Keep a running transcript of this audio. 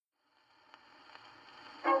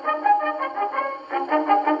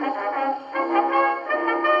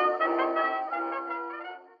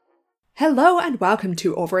Hello and welcome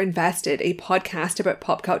to Overinvested, a podcast about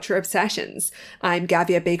pop culture obsessions. I'm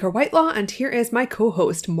Gavia Baker-Whitelaw and here is my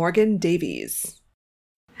co-host Morgan Davies.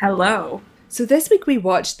 Hello. So this week we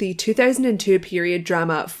watched the 2002 period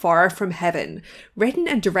drama Far From Heaven, written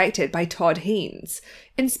and directed by Todd Haynes.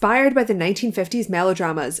 Inspired by the 1950s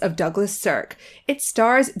melodramas of Douglas Sirk, it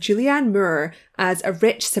stars Julianne Moore as a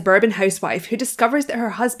rich suburban housewife who discovers that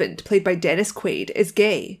her husband, played by Dennis Quaid, is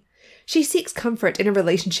gay. She seeks comfort in a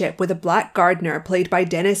relationship with a black gardener played by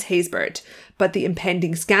Dennis Haysbert, but the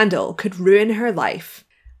impending scandal could ruin her life.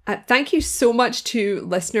 Thank you so much to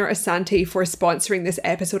listener Asante for sponsoring this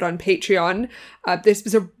episode on Patreon. This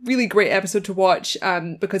was a really great episode to watch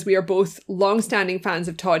because we are both long-standing fans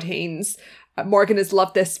of Todd Haynes. Morgan has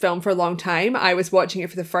loved this film for a long time. I was watching it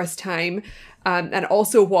for the first time and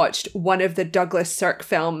also watched one of the Douglas Sirk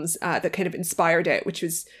films that kind of inspired it, which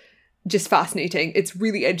was just fascinating. It's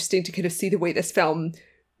really interesting to kind of see the way this film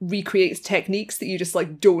recreates techniques that you just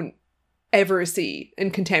don't ever see in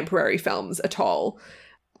contemporary films at all.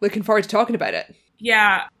 Looking forward to talking about it.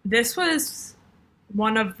 Yeah, this was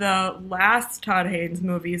one of the last Todd Haynes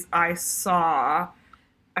movies I saw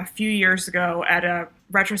a few years ago at a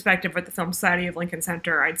retrospective at the Film Society of Lincoln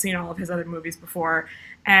Center. I'd seen all of his other movies before,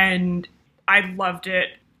 and I loved it.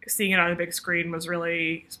 Seeing it on the big screen was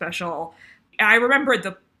really special. I remembered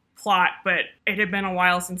the plot, but it had been a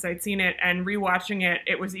while since I'd seen it, and rewatching it,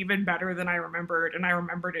 it was even better than I remembered, and I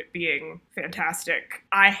remembered it being fantastic.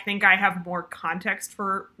 I think I have more context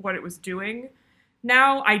for what it was doing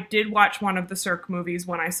now. I did watch one of the Sirk movies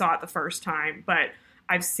when I saw it the first time, but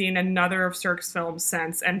I've seen another of Sirk's films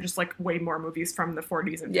since, and just way more movies from the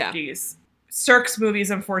 40s and 50s. Yeah. Sirk's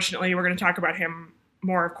movies, unfortunately, we're going to talk about him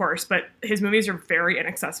more, of course, but his movies are very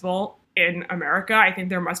inaccessible in America. I think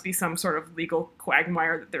there must be some sort of legal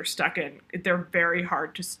quagmire that they're stuck in. They're very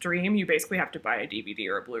hard to stream. You basically have to buy a DVD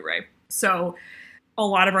or a Blu-ray. So a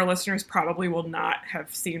lot of our listeners probably will not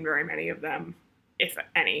have seen very many of them, if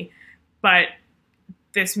any. But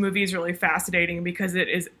this movie is really fascinating because it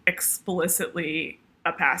is explicitly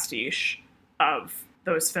a pastiche of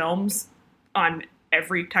those films on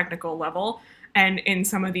every technical level. And in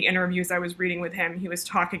some of the interviews I was reading with him, he was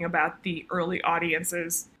talking about the early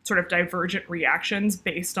audience's sort of divergent reactions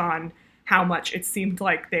based on how much it seemed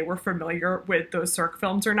like they were familiar with those Sirk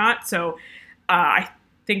films or not. So I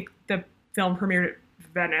think the film premiered at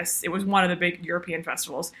Venice. It was one of the big European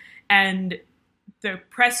festivals. And the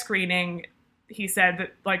press screening, he said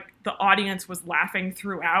that the audience was laughing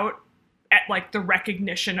throughout at the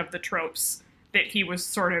recognition of the tropes that he was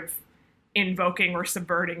sort of invoking or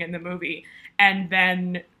subverting in the movie. And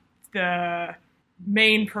then the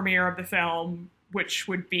main premiere of the film, which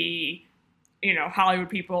would be, Hollywood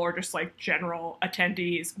people or just general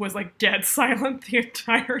attendees, was dead silent the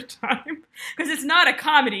entire time. Because it's not a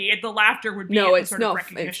comedy. The laughter would be it's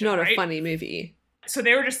not a funny movie. So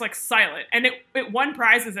they were just silent. And it won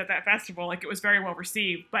prizes at that festival. It was very well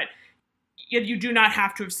received. But you do not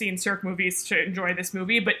have to have seen Sirk movies to enjoy this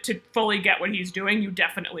movie. But to fully get what he's doing, you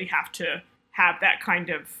definitely have to have that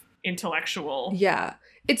kind of intellectual. Yeah.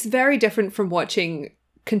 It's very different from watching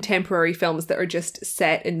contemporary films that are just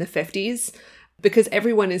set in the 50s, because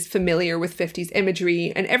everyone is familiar with 50s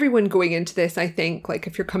imagery, and everyone going into this, I think,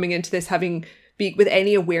 if you're coming into this with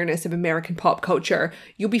any awareness of American pop culture,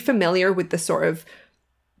 you'll be familiar with the sort of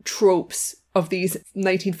tropes of these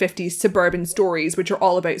 1950s suburban stories, which are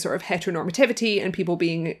all about sort of heteronormativity and people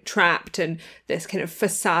being trapped and this kind of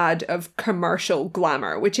facade of commercial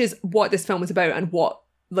glamour, which is what this film is about and what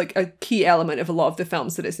a key element of a lot of the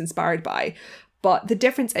films that it's inspired by. But the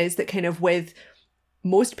difference is that kind of with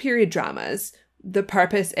most period dramas, the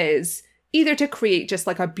purpose is either to create just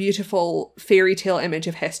a beautiful fairy tale image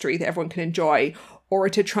of history that everyone can enjoy, or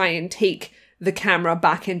to try and take the camera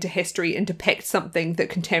back into history and depict something that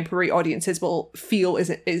contemporary audiences will feel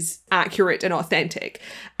is accurate and authentic.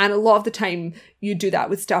 And a lot of the time you do that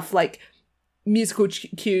with stuff like musical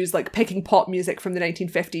cues, picking pop music from the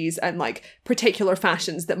 1950s and particular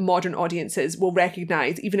fashions that modern audiences will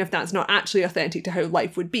recognize, even if that's not actually authentic to how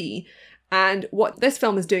life would be. And what this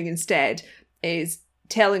film is doing instead is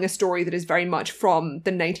telling a story that is very much from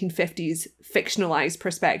the 1950s fictionalized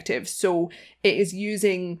perspective. So it is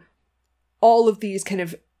using all of these kind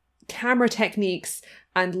of camera techniques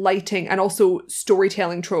and lighting and also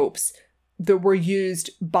storytelling tropes that were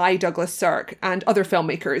used by Douglas Sirk and other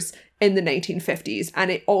filmmakers in the 1950s. And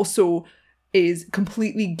it also is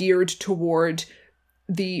completely geared toward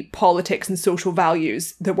the politics and social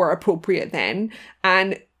values that were appropriate then.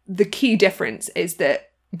 And the key difference is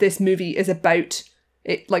that this movie is about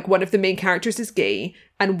it, one of the main characters is gay,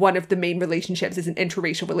 and one of the main relationships is an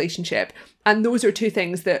interracial relationship. And those are two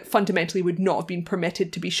things that fundamentally would not have been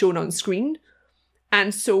permitted to be shown on screen.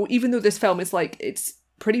 And so even though this film is like, it's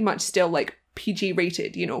pretty much still like PG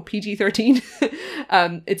rated, you know, PG-13,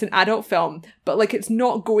 it's an adult film, but like it's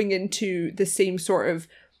not going into the same sort of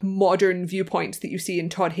modern viewpoints that you see in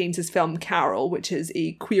Todd Haynes' film Carol, which is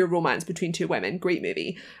a queer romance between two women. Great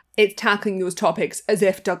movie. It's tackling those topics as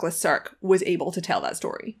if Douglas Sirk was able to tell that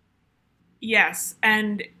story. Yes,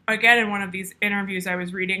 and again, in one of these interviews I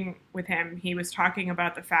was reading with him, he was talking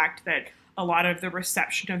about the fact that a lot of the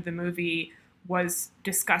reception of the movie was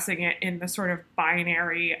discussing it in the sort of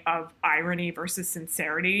binary of irony versus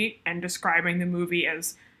sincerity, and describing the movie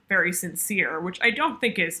as very sincere, which I don't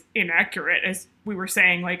think is inaccurate. As we were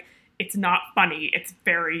saying, like, it's not funny, it's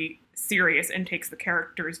very serious and takes the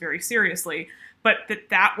characters very seriously, but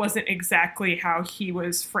that wasn't exactly how he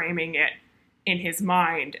was framing it in his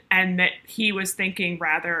mind, and that he was thinking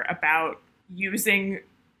rather about using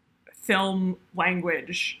film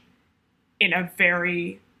language in a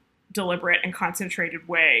very deliberate and concentrated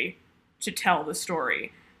way to tell the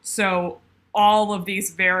story. So all of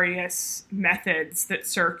these various methods that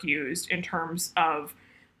Sirk used in terms of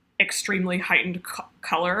extremely heightened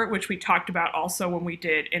color, which we talked about also when we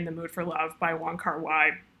did In the Mood for Love by Wong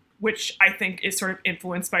Kar-wai, which I think is sort of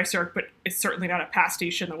influenced by Sirk, but is certainly not a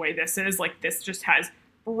pastiche in the way this is. Like, this just has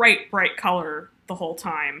bright, bright color the whole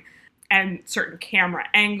time. And certain camera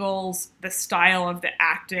angles, the style of the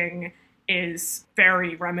acting is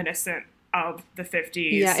very reminiscent of the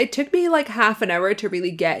 50s. Yeah, it took me like half an hour to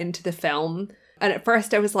really get into the film. And at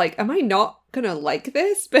first I was like, am I not gonna like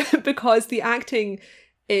this? Because the acting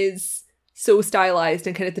is so stylized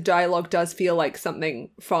and kind of the dialogue does feel like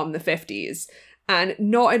something from the 50s. And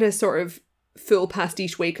not in a sort of full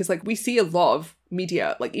pastiche way, because like we see a lot of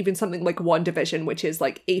media, like even something like WandaVision, which is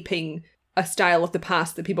like aping a style of the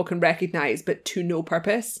past that people can recognize, but to no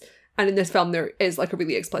purpose. And in this film, there is like a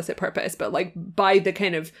really explicit purpose, but like by the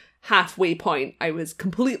kind of halfway point, I was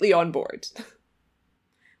completely on board.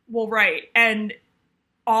 Well, right. And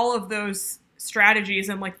all of those strategies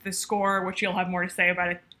and like the score, which you'll have more to say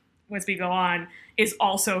about it as we go on, is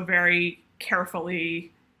also very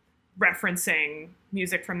carefully referencing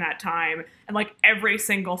music from that time. And like every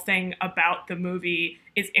single thing about the movie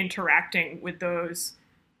is interacting with those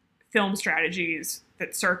film strategies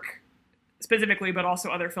that Sirk specifically, but also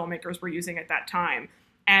other filmmakers were using at that time.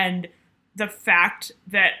 And the fact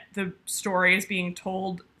that the story is being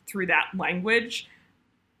told through that language,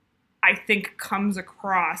 I think comes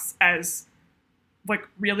across as like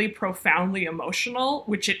really profoundly emotional,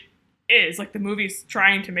 which it is. Like the movie's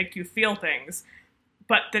trying to make you feel things,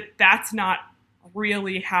 but that's not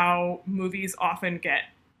really how movies often get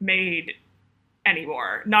made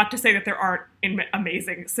anymore. Not to say that there aren't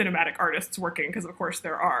amazing cinematic artists working, because of course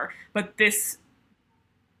there are, but this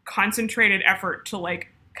concentrated effort to like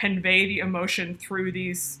convey the emotion through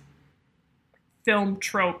these film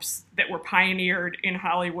tropes that were pioneered in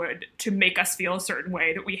Hollywood to make us feel a certain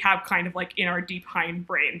way that we have kind of like in our deep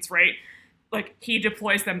hindbrains, right? Like he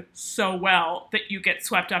deploys them so well that you get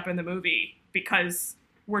swept up in the movie because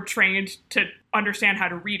we're trained to understand how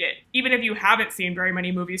to read it. Even if you haven't seen very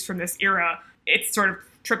many movies from this era, it's sort of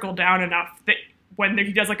trickled down enough that when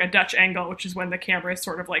he does like a Dutch angle, which is when the camera is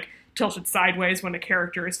sort of like tilted sideways when a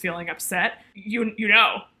character is feeling upset, you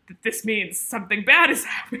know that this means something bad is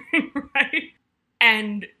happening, right?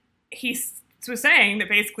 And he was saying that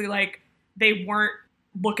basically like they weren't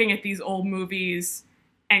looking at these old movies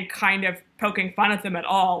and kind of poking fun at them at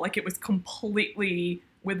all. Like it was completely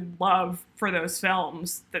with love for those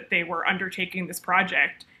films that they were undertaking this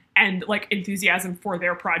project and like enthusiasm for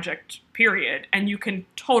their project, period. And you can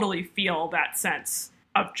totally feel that sense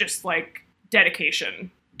of just like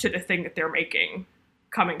dedication to the thing that they're making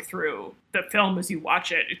coming through the film as you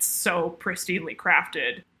watch it. It's so pristinely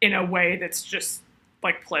crafted in a way that's just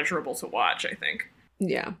like pleasurable to watch, I think.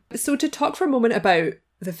 Yeah. So to talk for a moment about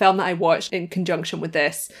the film that I watched in conjunction with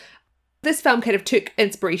this film kind of took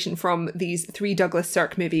inspiration from these three Douglas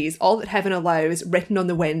Sirk movies, All That Heaven Allows, Written on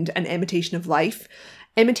the Wind, and Imitation of Life.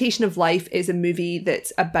 Imitation of Life is a movie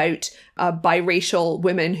that's about a biracial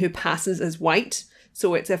woman who passes as white.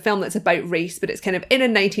 So it's a film that's about race, but it's kind of in a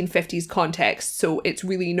 1950s context. So it's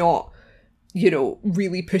really not, you know,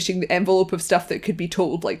 really pushing the envelope of stuff that could be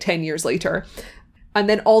told like 10 years later. And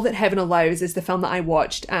then All That Heaven Allows is the film that I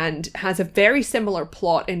watched and has a very similar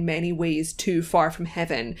plot in many ways to Far From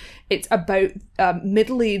Heaven. It's about a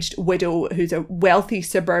middle-aged widow who's a wealthy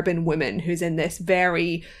suburban woman who's in this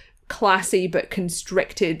very classy but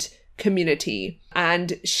constricted community.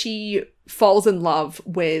 And she falls in love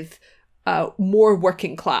with more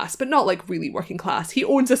working class, but not like really working class. He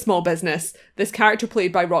owns a small business. This character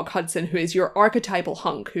played by Rock Hudson, who is your archetypal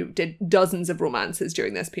hunk who did dozens of romances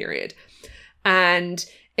during this period. And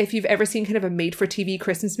if you've ever seen kind of a made-for-TV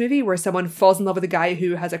Christmas movie where someone falls in love with a guy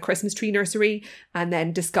who has a Christmas tree nursery and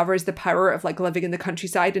then discovers the power of like living in the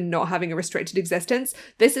countryside and not having a restricted existence,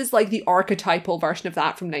 this is like the archetypal version of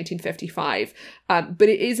that from 1955. But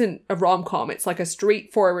it isn't a rom-com. It's like a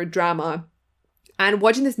straightforward drama. And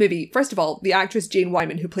watching this movie, first of all, the actress Jane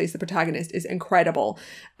Wyman, who plays the protagonist, is incredible.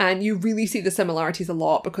 And you really see the similarities a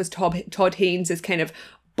lot because Todd Haynes is kind of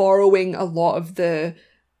borrowing a lot of the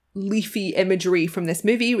leafy imagery from this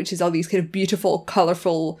movie, which is all these kind of beautiful,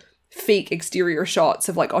 colourful, fake exterior shots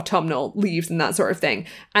of like autumnal leaves and that sort of thing.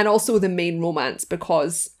 And also the main romance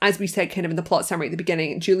because, as we said kind of in the plot summary at the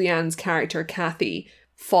beginning, Julianne's character, Kathy,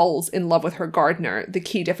 falls in love with her gardener. The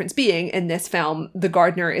key difference being in this film, the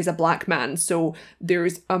gardener is a black man. So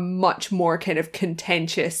there's a much more kind of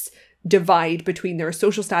contentious divide between their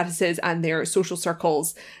social statuses and their social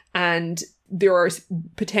circles. And there are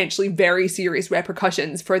potentially very serious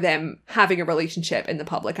repercussions for them having a relationship in the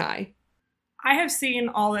public eye. I have seen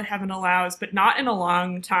All That Heaven Allows, but not in a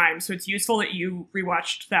long time. So it's useful that you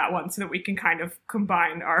rewatched that one so that we can kind of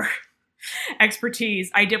combine our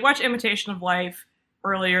expertise. I did watch Imitation of Life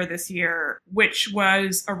earlier this year, which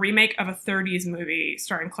was a remake of a 30s movie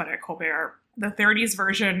starring Claudette Colbert. The 30s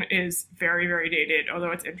version is very, very dated,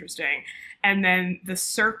 although it's interesting. And then the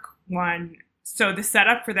Cirque one, so the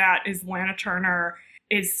setup for that is Lana Turner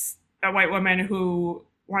is a white woman who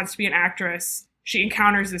wants to be an actress. She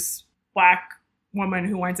encounters this black woman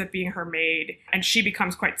who winds up being her maid, and she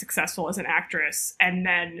becomes quite successful as an actress. And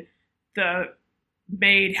then the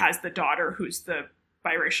maid has the daughter who's the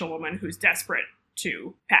biracial woman who's desperate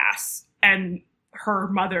to pass, and her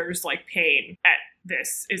mother's like pain at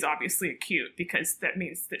this is obviously acute because that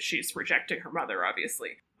means that she's rejecting her mother, obviously.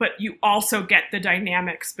 But you also get the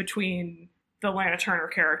dynamics between the Lana Turner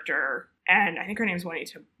character and I think her name's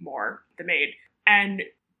Juanita Moore, the maid, and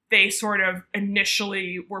they sort of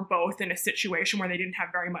initially were both in a situation where they didn't have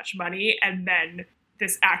very much money, and then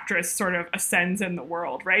this actress sort of ascends in the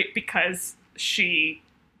world, right? Because she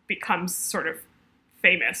becomes sort of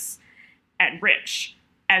famous and rich,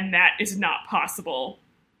 and that is not possible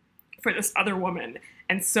for this other woman.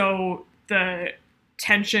 And so the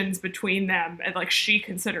tensions between them, and like she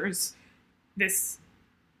considers this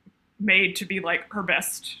maid to be like her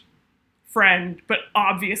best friend, but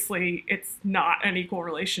obviously it's not an equal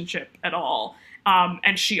relationship at all.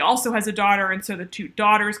 And she also has a daughter, and so the two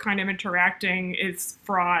daughters kind of interacting is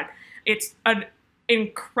fraught. It's an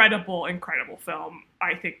incredible, incredible film.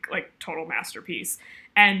 I think like total masterpiece.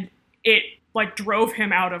 And it like drove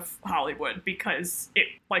him out of Hollywood because it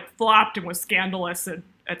like flopped and was scandalous and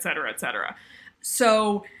et cetera, et cetera.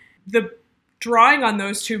 So the drawing on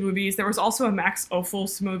those two movies, there was also a Max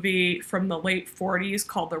Ophuls movie from the late 40s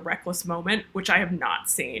called The Reckless Moment, which I have not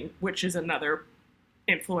seen, which is another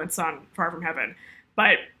influence on Far From Heaven.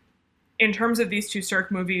 But in terms of these two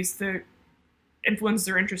Cirque movies, the influences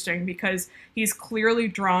are interesting because he's clearly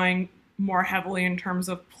drawing more heavily in terms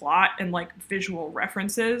of plot and like visual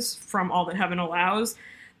references from All That Heaven Allows.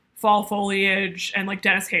 Fall foliage, and like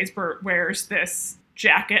Dennis Haysbert wears this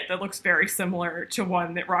jacket that looks very similar to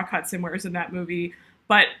one that Rock Hudson wears in that movie.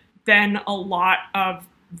 But then a lot of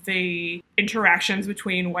the interactions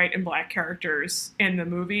between white and black characters in the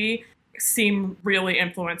movie seem really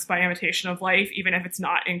influenced by Imitation of Life, even if it's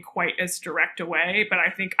not in quite as direct a way. But I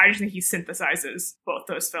just think he synthesizes both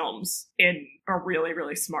those films in a really,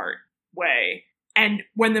 really smart way. And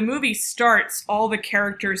when the movie starts, all the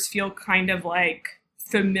characters feel kind of like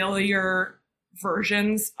familiar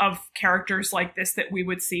versions of characters like this that we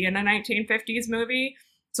would see in a 1950s movie.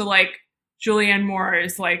 So like Julianne Moore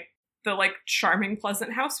is like the like charming,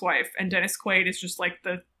 pleasant housewife, and Dennis Quaid is just like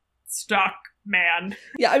the stock man.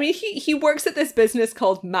 Yeah, I mean, he works at this business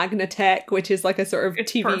called Magnatech, which is like a sort of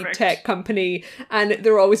It's TV perfect. tech company, and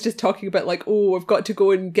they're always just talking about like, oh, I've got to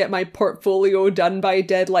go and get my portfolio done by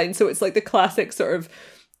deadline. So it's like the classic sort of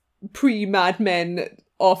pre-Mad Men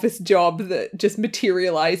office job that just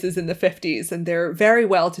materializes in the 50s, and they're very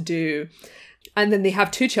well to do. And then they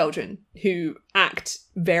have two children who act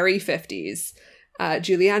very 50s.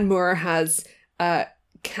 Julianne Moore has a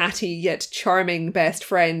catty yet charming best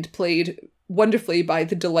friend played wonderfully by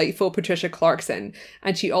the delightful Patricia Clarkson.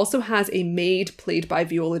 And she also has a maid played by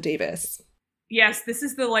Viola Davis. Yes, this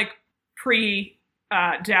is the like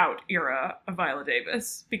pre-Doubt era of Viola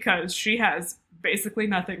Davis, because she has basically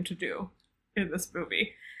nothing to do in this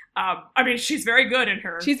movie. I mean, she's very good in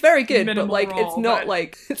her. She's very good, but minimal like role, it's not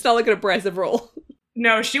like an impressive role.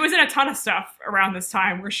 No, she was in a ton of stuff around this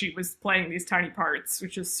time where she was playing these tiny parts,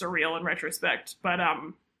 which is surreal in retrospect. But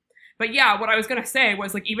yeah, what I was gonna say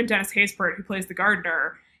was like even Dennis Haysbert, who plays the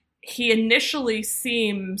gardener, he initially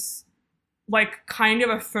seems like kind of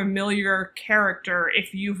a familiar character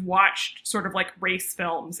if you've watched sort of like race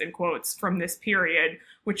films in quotes from this period,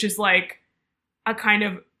 which is like a kind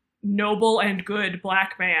of noble and good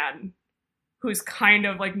black man who's kind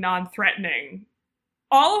of like non-threatening.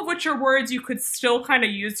 All of which are words you could still kind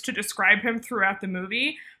of use to describe him throughout the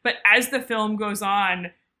movie. But as the film goes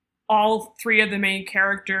on, all three of the main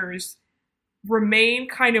characters remain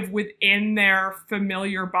kind of within their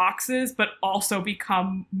familiar boxes, but also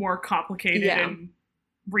become more complicated and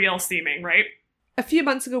real seeming, right? A few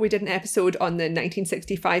months ago, we did an episode on the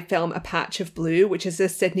 1965 film A Patch of Blue, which is a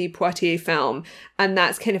Sidney Poitier film. And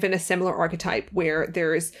that's kind of in a similar archetype where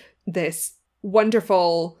there's this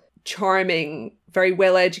wonderful, charming, very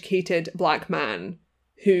well-educated black man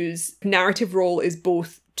whose narrative role is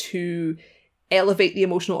both to elevate the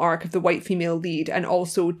emotional arc of the white female lead and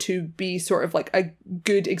also to be sort of like a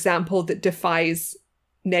good example that defies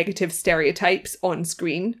negative stereotypes on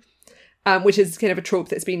screen, which is kind of a trope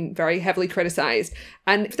that's been very heavily criticised.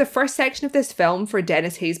 And for the first section of this film, for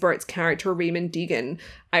Dennis Haysbert's character Raymond Deegan,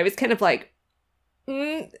 I was kind of like,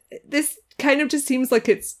 this kind of just seems like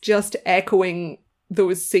it's just echoing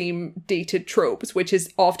those same dated tropes, which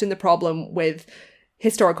is often the problem with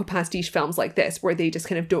historical pastiche films like this, where they just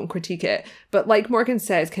kind of don't critique it. But like Morgan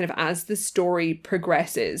says, kind of as the story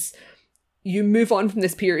progresses, you move on from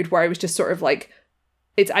this period where I was just sort of like,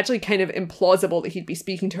 it's actually kind of implausible that he'd be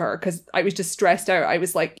speaking to her, because I was just stressed out. I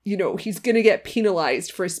was like, you know, he's going to get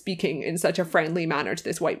penalized for speaking in such a friendly manner to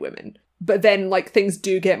this white woman. But then like things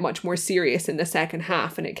do get much more serious in the second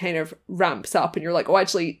half and it kind of ramps up and you're like, oh,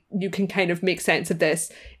 actually, you can kind of make sense of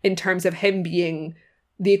this in terms of him being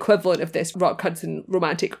the equivalent of this Rock Hudson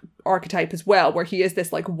romantic archetype as well, where he is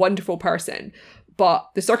this like wonderful person, but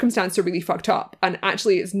the circumstances are really fucked up. And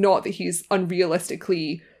actually it's not that he's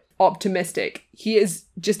unrealistically optimistic. He is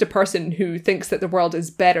just a person who thinks that the world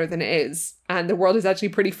is better than it is. And the world is actually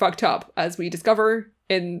pretty fucked up, as we discover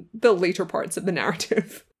in the later parts of the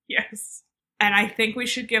narrative. Yes. And I think we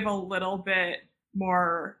should give a little bit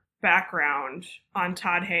more background on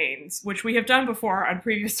Todd Haynes, which we have done before on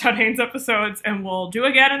previous Todd Haynes episodes and will do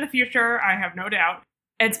again in the future, I have no doubt.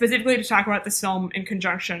 And specifically to talk about this film in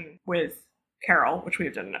conjunction with Carol, which we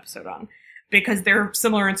have done an episode on, because they're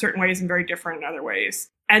similar in certain ways and very different in other ways.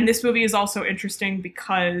 And this movie is also interesting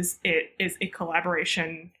because it is a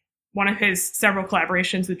collaboration, one of his several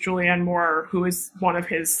collaborations with Julianne Moore, who is one of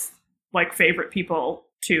his like favorite people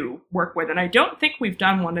to work with. And I don't think we've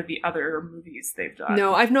done one of the other movies they've done.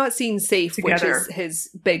 No, I've not seen Safe, together. Which is his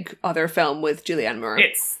big other film with Julianne Moore.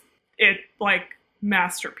 It like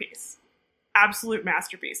masterpiece. Absolute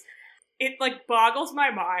masterpiece. It like boggles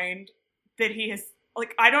my mind that he has,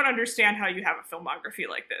 like, I don't understand how you have a filmography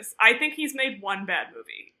like this. I think he's made one bad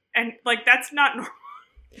movie. And like that's not normal.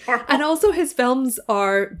 And also his films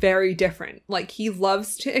are very different. Like, he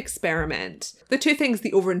loves to experiment. The two things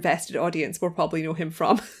the overinvested audience will probably know him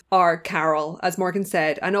from are Carol, as Morgan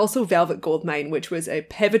said, and also Velvet Goldmine, which was a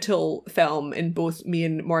pivotal film in both me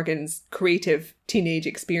and Morgan's creative teenage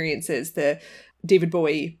experiences. The David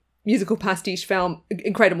Bowie musical pastiche film,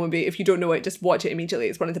 incredible movie. If you don't know it, just watch it immediately.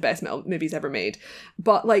 It's one of the best movies ever made.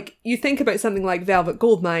 But like, you think about something like Velvet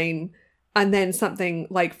Goldmine and then something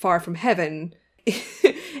like Far From Heaven,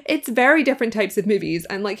 it's very different types of movies.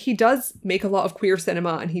 And like, he does make a lot of queer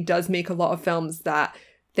cinema and he does make a lot of films that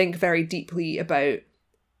think very deeply about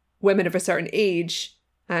women of a certain age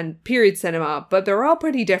and period cinema, but they're all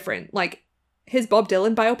pretty different. Like his Bob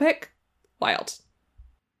Dylan biopic, wild.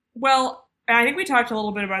 Well, I think we talked a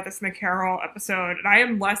little bit about this in the Carol episode,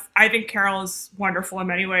 and I think Carol is wonderful in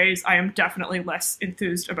many ways. I am definitely less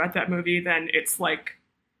enthused about that movie than its like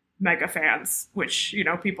mega fans, which, you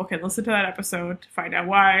know, people can listen to that episode to find out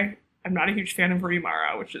why. I'm not a huge fan of Rooney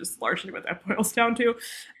Mara, which is largely what that boils down to.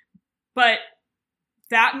 But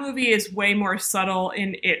that movie is way more subtle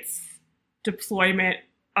in its deployment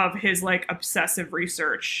of his like obsessive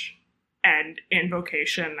research and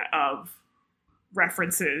invocation of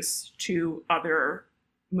references to other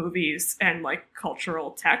movies and like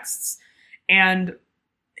cultural texts. And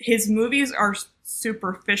his movies are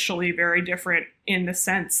superficially very different in the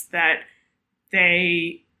sense that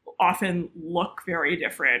they often look very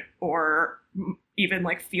different or even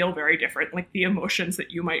like feel very different. Like the emotions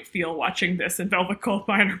that you might feel watching this and Velvet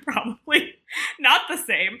Goldmine are probably not the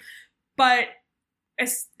same. But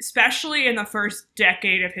especially in the first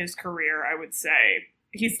decade of his career, I would say,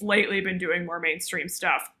 he's lately been doing more mainstream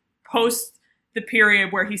stuff. Post the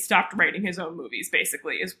period where he stopped writing his own movies,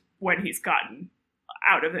 basically, is when he's gotten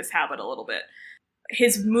out of this habit a little bit.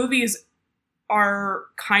 His movies are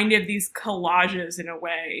kind of these collages in a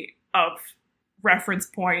way of reference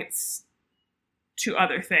points to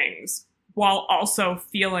other things, while also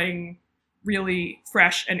feeling really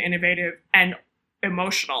fresh and innovative and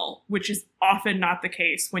emotional, which is often not the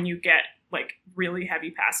case when you get like really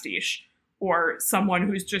heavy pastiche or someone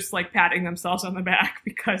who's just like patting themselves on the back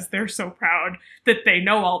because they're so proud that they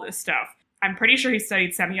know all this stuff. I'm pretty sure he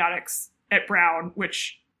studied semiotics at Brown,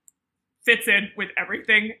 which fits in with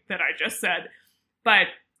everything that I just said. But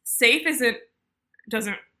Safe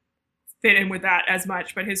doesn't fit in with that as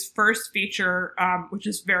much, but his first feature, which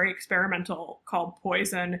is very experimental, called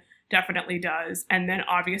Poison, definitely does. And then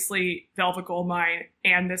obviously Velvet Goldmine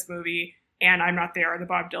and this movie and I'm Not There, the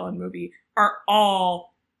Bob Dylan movie, are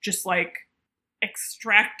all just like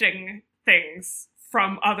extracting things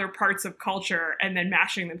from other parts of culture and then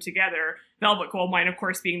mashing them together. Velvet Goldmine, of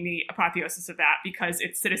course, being the apotheosis of that, because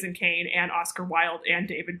it's Citizen Kane and Oscar Wilde and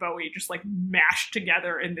David Bowie just like mashed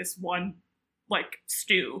together in this one like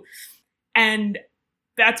stew. And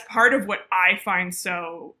that's part of what I find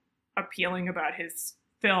so appealing about his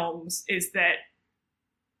films, is that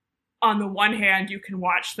on the one hand, you can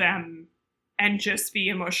watch them and just be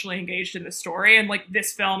emotionally engaged in the story. And like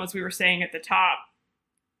this film, as we were saying at the top,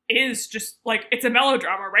 is just like, it's a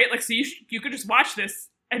melodrama, right? Like, so you could just watch this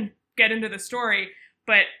and get into the story.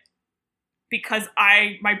 But because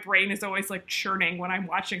my brain is always like churning when I'm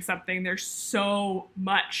watching something, there's so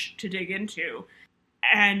much to dig into.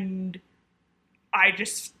 And I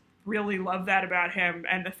just really love that about him,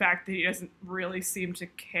 and the fact that he doesn't really seem to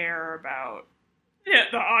care about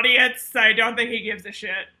the audience. I don't think he gives a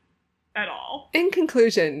shit at all. In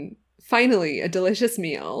conclusion, finally, a delicious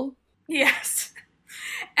meal. Yes.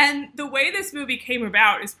 And the way this movie came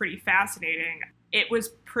about is pretty fascinating. It was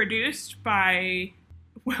produced by,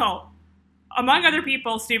 well, among other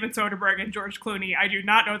people, Steven Soderbergh and George Clooney. I do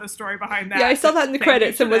not know the story behind that. Yeah, I saw that in the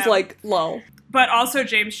credits and was like, lol. But also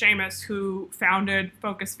James Schamus, who founded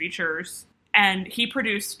Focus Features, and he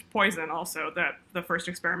produced Poison also, the first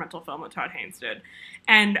experimental film that Todd Haynes did.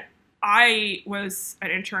 And I was an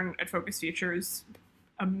intern at Focus Features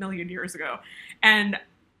a million years ago, and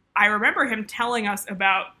I remember him telling us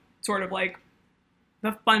about sort of like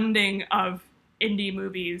the funding of indie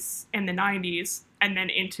movies in the 90s and then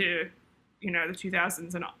into, the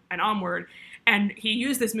 2000s and onward. And he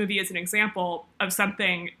used this movie as an example of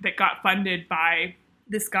something that got funded by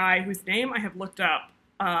this guy whose name I have looked up.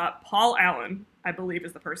 Paul Allen, I believe,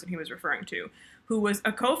 is the person he was referring to, who was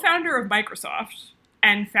a co-founder of Microsoft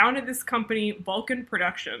and founded this company, Vulcan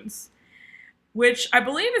Productions, which I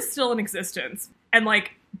believe is still in existence and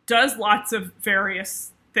like does lots of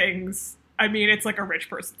various things. I mean, it's like a rich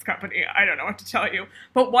person's company. I don't know what to tell you.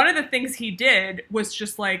 But one of the things he did was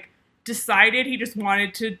just like decided he just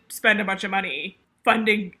wanted to spend a bunch of money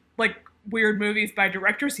funding like weird movies by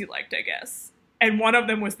directors he liked, I guess. And one of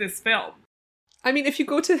them was this film. I mean, if you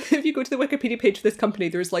go to the Wikipedia page for this company,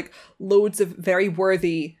 there's like loads of very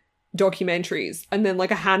worthy documentaries and then like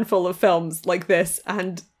a handful of films like this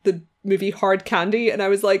and the movie Hard Candy. And I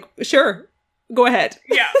was like, sure, go ahead.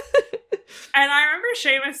 Yeah. And I remember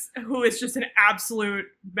Seamus, who is just an absolute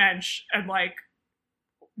mensch and like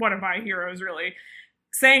one of my heroes, really,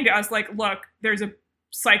 saying to us, like, look, there's a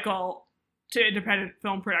cycle to independent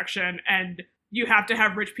film production and you have to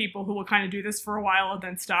have rich people who will kind of do this for a while and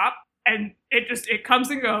then stop. And it comes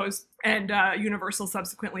and goes. And Universal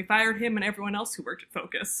subsequently fired him and everyone else who worked at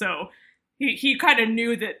Focus. So he kind of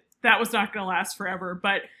knew that was not going to last forever.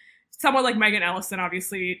 But someone like Megan Ellison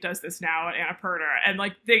obviously does this now at Annapurna. And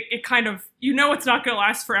like it kind of, it's not going to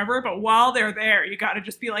last forever. But while they're there, you got to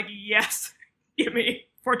just be like, yes, give me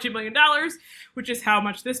 $14 million, which is how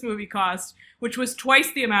much this movie cost, which was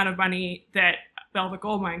twice the amount of money that Velvet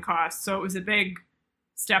Goldmine cost. So it was a big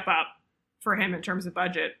step up for him in terms of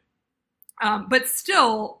budget. But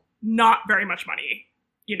still not very much money,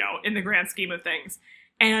 in the grand scheme of things.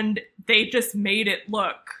 And they just made it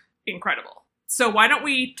look incredible. So why don't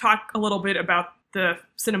we talk a little bit about the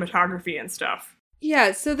cinematography and stuff?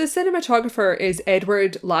 Yeah, so the cinematographer is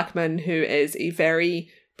Edward Lachman, who is a very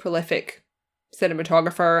prolific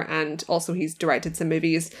cinematographer, and also he's directed some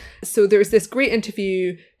movies. So there's this great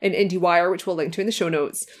interview in IndieWire, which we'll link to in the show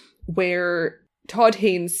notes, where Todd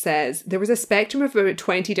Haynes says, there was a spectrum of about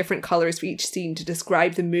 20 different colours for each scene to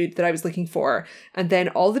describe the mood that I was looking for, and then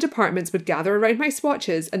all the departments would gather around my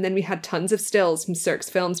swatches, and then we had tons of stills from Cirque's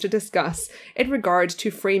films to discuss in regard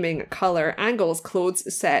to framing, colour, angles,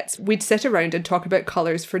 clothes, sets. We'd sit around and talk about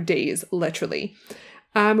colours for days, literally.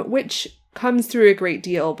 which comes through a great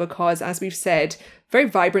deal because, as we've said, very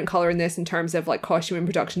vibrant colour in this in terms of like costume and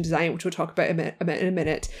production design, which we'll talk about in a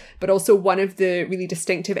minute. But also one of the really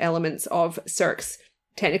distinctive elements of Cirque's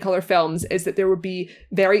Technicolor films is that there would be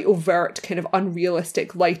very overt kind of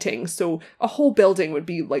unrealistic lighting. So a whole building would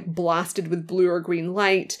be like blasted with blue or green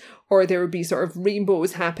light, or there would be sort of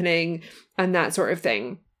rainbows happening and that sort of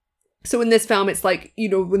thing. So in this film, it's like, you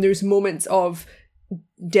know, when there's moments of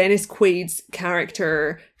Dennis Quaid's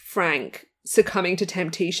character, Frank, succumbing to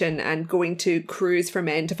temptation and going to cruise for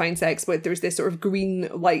men to find sex with, there's this sort of green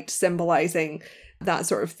light symbolizing that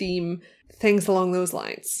sort of theme, things along those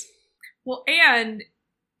lines. Well, and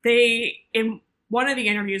they, in one of the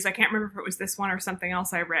interviews, I can't remember if it was this one or something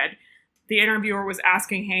else I read, the interviewer was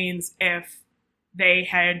asking Haynes if they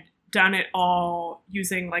had done it all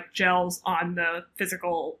using like gels on the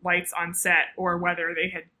physical lights on set or whether they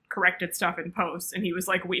had corrected stuff in post, and he was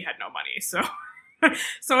like, we had no money, so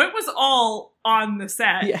so it was all on the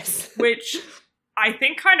set. Yes. Which I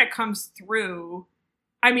think kind of comes through.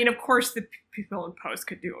 I mean, of course the people in post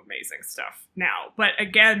could do amazing stuff now, but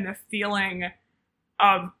again, the feeling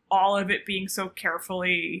of all of it being so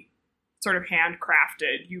carefully sort of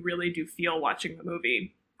handcrafted, you really do feel watching the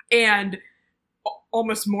movie, and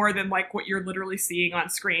almost more than like what you're literally seeing on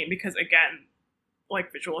screen, because again,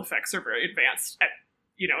 like visual effects are very advanced at,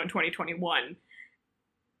 you know, in 2021.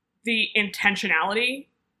 The intentionality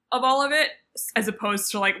of all of it, as opposed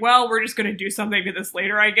to like, well, we're just going to do something to this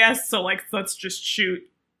later, I guess. So like, let's just shoot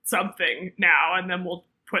something now and then we'll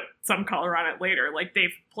put some color on it later. Like they've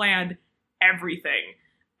planned everything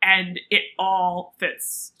and it all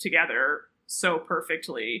fits together so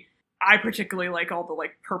perfectly. I particularly like all the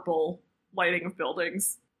like purple lighting of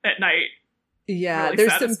buildings at night. Yeah, really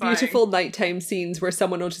there's satisfying. some beautiful nighttime scenes where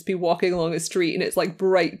someone will just be walking along a street and it's like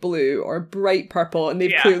bright blue or bright purple, and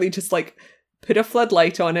they've clearly just like put a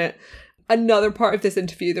floodlight on it. Another part of this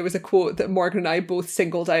interview, there was a quote that Morgan and I both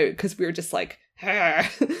singled out because we were just like, where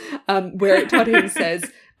Todd Haynes says,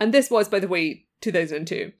 and this was, by the way,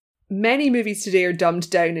 2002, many movies today are dumbed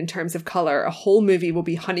down in terms of colour. A whole movie will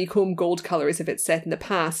be honeycomb gold colours if it's set in the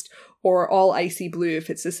past, or all icy blue if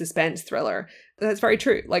it's a suspense thriller. That's very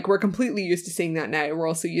true. Like, we're completely used to seeing that now. We're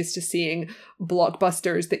also used to seeing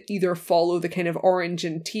blockbusters that either follow the kind of orange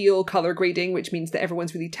and teal colour grading, which means that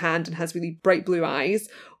everyone's really tanned and has really bright blue eyes,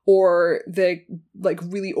 or the like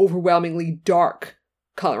really overwhelmingly dark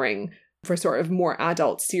colouring for sort of more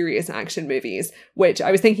adult, serious action movies, which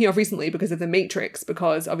I was thinking of recently because of The Matrix,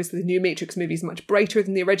 because obviously the new Matrix movie is much brighter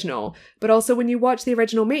than the original, but also when you watch the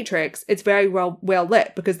original Matrix, it's very well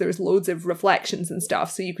lit because there's loads of reflections and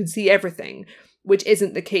stuff, so you can see everything, which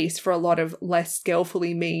isn't the case for a lot of less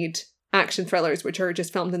skillfully made action thrillers, which are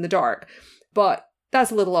just filmed in the dark. But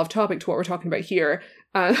that's a little off topic to what we're talking about here.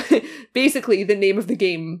 Basically, the name of the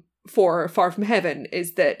game for Far From Heaven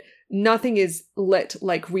is that nothing is lit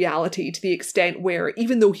like reality, to the extent where,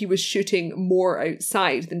 even though he was shooting more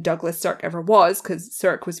outside than Douglas Sirk ever was, because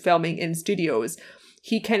Sirk was filming in studios,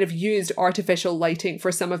 he kind of used artificial lighting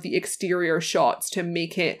for some of the exterior shots to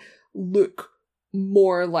make it look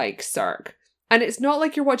more like Sirk. And it's not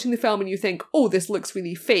like you're watching the film and you think, oh, this looks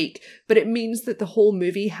really fake, but it means that the whole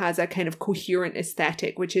movie has a kind of coherent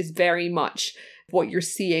aesthetic, which is very much what you're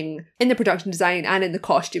seeing in the production design and in the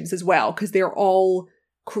costumes as well, because they're all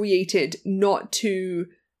created not to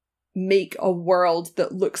make a world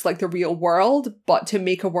that looks like the real world, but to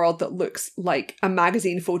make a world that looks like a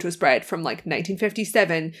magazine photo spread from like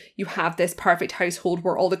 1957. You have this perfect household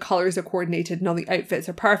where all the colours are coordinated and all the outfits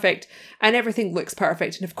are perfect and everything looks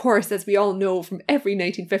perfect. And of course, as we all know from every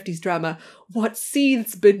 1950s drama, what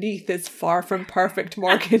seethes beneath is far from perfect,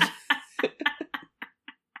 Morgan.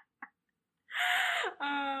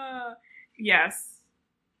 Yes,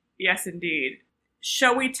 indeed.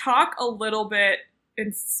 Shall we talk a little bit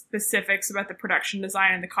in specifics about the production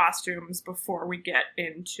design and the costumes before we get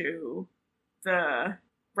into the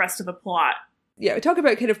rest of the plot? Yeah, we talk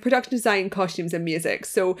about kind of production design, costumes, and music.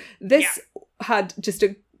 So this had just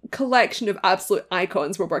a collection of absolute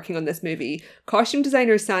icons were working on this movie. Costume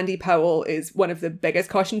designer Sandy Powell is one of the biggest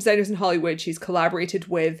costume designers in Hollywood. She's collaborated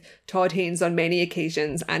with Todd Haynes on many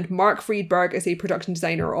occasions, and Mark Friedberg is a production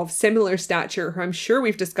designer of similar stature, who I'm sure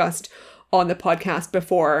we've discussed on the podcast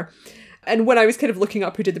before. And when I was kind of looking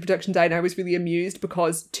up who did the production design, I was really amused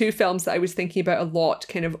because two films that I was thinking about a lot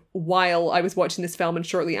kind of while I was watching this film and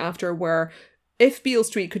shortly after were If Beale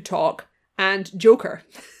Street Could Talk and Joker.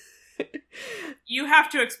 You have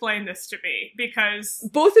to explain this to me, because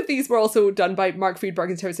both of these were also done by Mark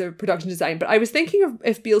Friedberg in terms of production design, but I was thinking of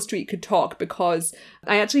If Beale Street Could Talk because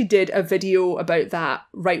I actually did a video about that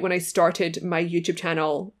right when I started my YouTube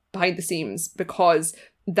channel behind the scenes, because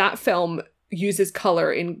that film uses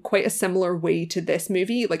color in quite a similar way to this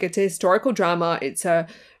movie. Like, it's a historical drama, it's a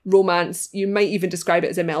romance, you might even describe it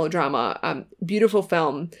as a melodrama. Beautiful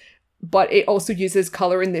film, but it also uses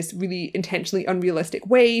color in this really intentionally unrealistic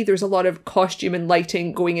way. There's a lot of costume and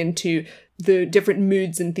lighting going into the different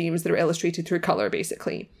moods and themes that are illustrated through color,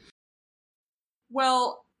 basically.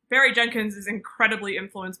 Well, Barry Jenkins is incredibly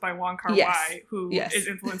influenced by Wong Kar-wai, who is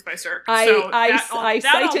influenced by Cirque. I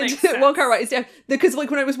cited Wong Kar-wai because, like,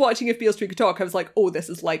 when I was watching If Beale Street Could Talk, I was like, oh, this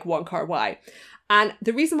is like Wong Kar-wai. And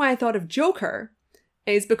the reason why I thought of Joker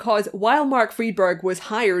is because while Mark Friedberg was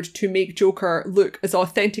hired to make Joker look as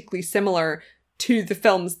authentically similar to the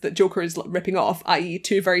films that Joker is ripping off, i.e.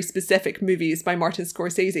 two very specific movies by Martin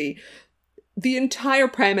Scorsese, the entire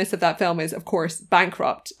premise of that film is, of course,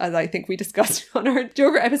 bankrupt, as I think we discussed on our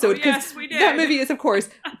Joker episode. Yes, we did. That movie is, of course,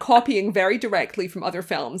 copying very directly from other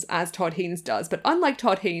films, as Todd Haynes does. But unlike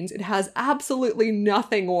Todd Haynes, it has absolutely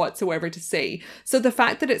nothing whatsoever to say. So the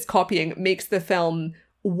fact that it's copying makes the film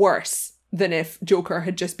worse than if Joker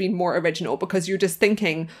had just been more original, because you're just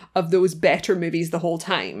thinking of those better movies the whole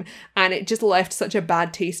time. And it just left such a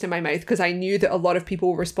bad taste in my mouth, because I knew that a lot of people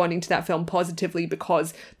were responding to that film positively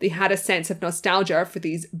because they had a sense of nostalgia for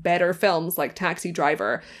these better films like Taxi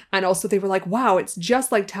Driver. And also they were like, wow, it's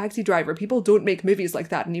just like Taxi Driver. People don't make movies like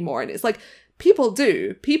that anymore. And it's like, people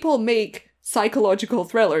do. People make psychological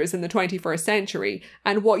thrillers in the 21st century.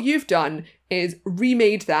 And what you've done is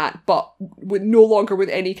remade that, but with no longer with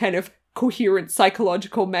any kind of coherent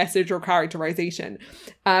psychological message or characterization.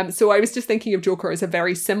 So I was just thinking of Joker as a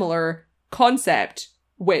very similar concept,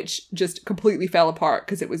 which just completely fell apart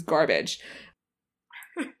because it was garbage.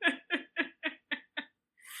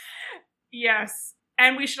 Yes.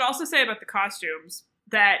 And we should also say about the costumes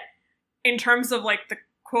that in terms of like the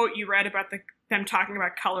quote you read about them talking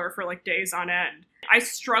about color for like days on end, I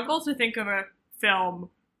struggle to think of a film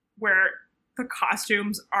where the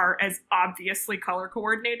costumes are as obviously color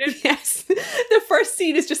coordinated. Yes. The first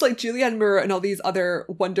scene is just like Julianne Moore and all these other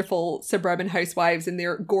wonderful suburban housewives in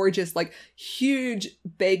their gorgeous, like, huge,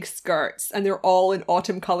 big skirts. And they're all in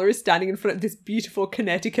autumn colors standing in front of this beautiful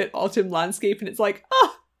Connecticut autumn landscape. And it's like,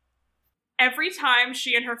 oh! Every time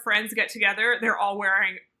she and her friends get together, they're all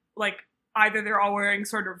wearing, like, either they're all wearing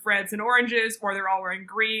sort of reds and oranges, or they're all wearing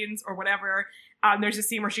greens or whatever. There's a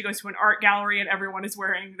scene where she goes to an art gallery and everyone is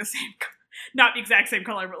wearing the same not the exact same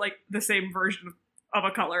color, but like the same version of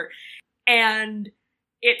a color. And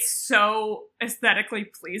it's so aesthetically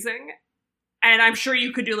pleasing. And I'm sure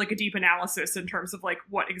you could do like a deep analysis in terms of like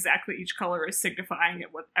what exactly each color is signifying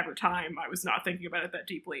at whatever time. I was not thinking about it that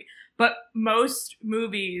deeply. But most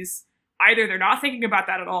movies, either they're not thinking about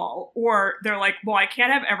that at all, or they're like, well, I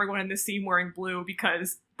can't have everyone in this scene wearing blue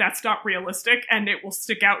because that's not realistic and it will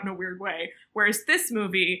stick out in a weird way. Whereas this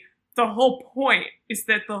movie, the whole point is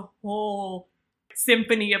that the whole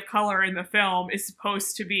symphony of color in the film is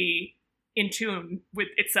supposed to be in tune with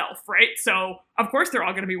itself, right? So, of course, they're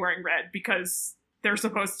all going to be wearing red because they're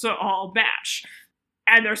supposed to all match.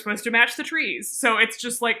 And they're supposed to match the trees. So it's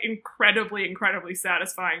just, like, incredibly, incredibly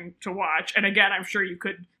satisfying to watch. And again, I'm sure you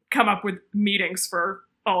could come up with meetings for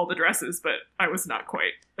all the dresses, but I was not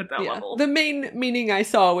quite at that level. The main meaning I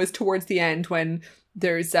saw was towards the end when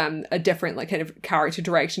there's a different like kind of character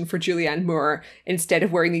direction for Julianne Moore. Instead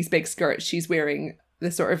of wearing these big skirts, she's wearing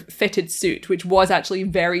this sort of fitted suit, which was actually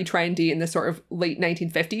very trendy in the sort of late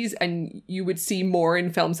 1950s, and you would see more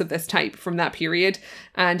in films of this type from that period.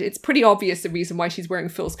 And it's pretty obvious the reason why she's wearing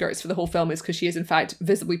full skirts for the whole film is because she is in fact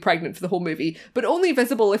visibly pregnant for the whole movie, but only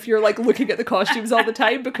visible if you're like looking at the costumes all the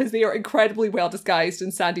time, because they are incredibly well disguised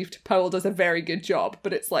and Sandy Powell does a very good job.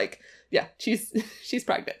 But it's like, yeah, she's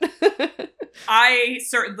pregnant. I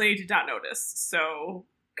certainly did not notice, so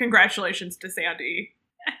congratulations to Sandy.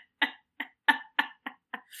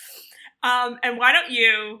 And why don't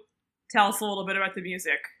you tell us a little bit about the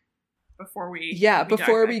music before we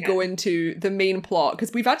go into the main plot,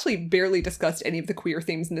 because we've actually barely discussed any of the queer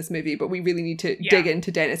themes in this movie, but we really need to dig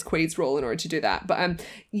into Dennis Quaid's role in order to do that. But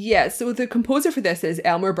so the composer for this is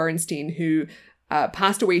Elmer Bernstein, who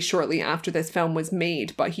passed away shortly after this film was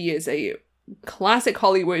made, but he is a classic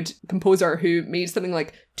Hollywood composer who made something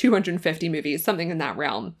like 250 movies, something in that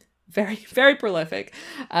realm. Very, very prolific.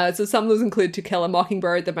 So some of those include To Kill a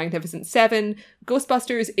Mockingbird, The Magnificent Seven,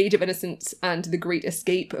 Ghostbusters, Age of Innocence, and The Great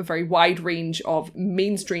Escape, a very wide range of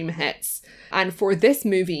mainstream hits. And for this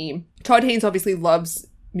movie, Todd Haynes obviously loves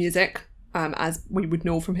music, as we would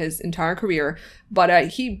know from his entire career, but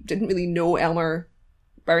he didn't really know Elmer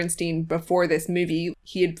Bernstein before this movie.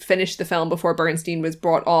 He had finished the film before Bernstein was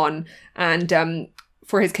brought on, and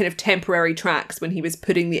for his kind of temporary tracks when he was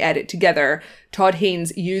putting the edit together, Todd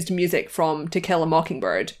Haynes used music from To Kill a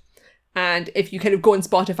Mockingbird. And if you kind of go on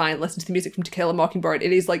Spotify and listen to the music from To Kill a Mockingbird,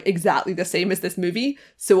 it is like exactly the same as this movie.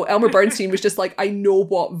 So Elmer Bernstein was just like, I know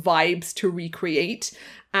what vibes to recreate.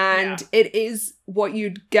 And it is what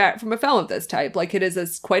you'd get from a film of this type. Like, it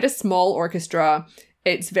is quite a small orchestra.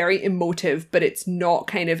 It's very emotive, but it's not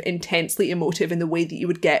kind of intensely emotive in the way that you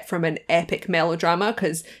would get from an epic melodrama,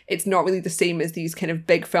 because it's not really the same as these kind of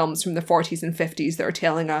big films from the 40s and 50s that are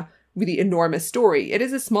telling a really enormous story. It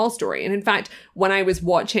is a small story. And in fact, when I was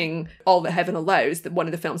watching All That Heaven Allows, one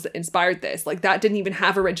of the films that inspired this, like, that didn't even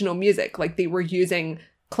have original music. Like, they were using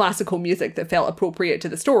classical music that felt appropriate to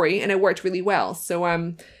the story, and it worked really well. So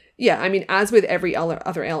yeah, I mean, as with every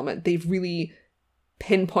other element, they've really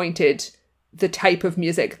pinpointed the type of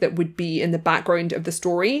music that would be in the background of the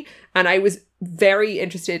story. And I was very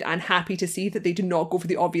interested and happy to see that they did not go for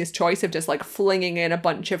the obvious choice of just like flinging in a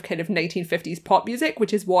bunch of kind of 1950s pop music,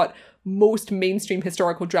 which is what most mainstream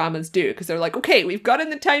historical dramas do. Because they're like, okay, we've got in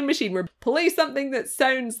the time machine, we're play something that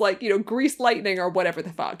sounds like, you know, Greased Lightning or whatever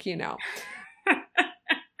the fuck, you know.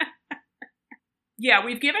 Yeah,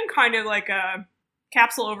 we've given kind of like a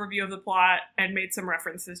capsule overview of the plot and made some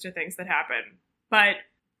references to things that happen. But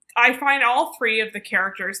I find all three of the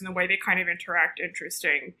characters and the way they kind of interact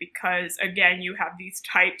interesting because, again, you have these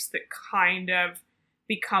types that kind of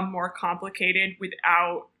become more complicated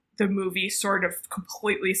without the movie sort of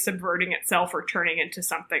completely subverting itself or turning into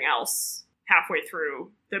something else halfway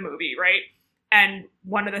through the movie, right? And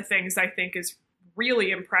one of the things I think is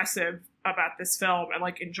really impressive about this film and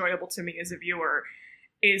like enjoyable to me as a viewer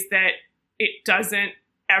is that it doesn't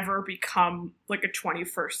ever become like a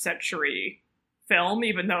 21st century film,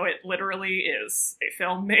 even though it literally is a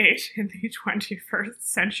film made in the 21st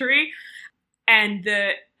century. And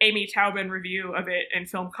the Amy Taubin review of it in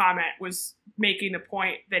Film Comment was making the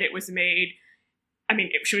point that it was made, I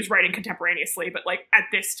mean, she was writing contemporaneously, but like at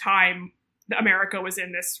this time, America was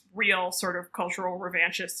in this real sort of cultural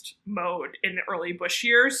revanchist mode in the early Bush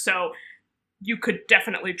years. So you could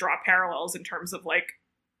definitely draw parallels in terms of like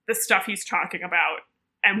the stuff he's talking about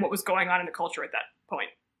and what was going on in the culture at that point.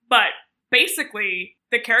 But basically,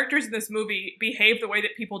 the characters in this movie behave the way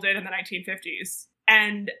that people did in the 1950s.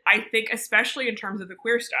 And I think, especially in terms of the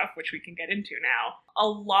queer stuff, which we can get into now, a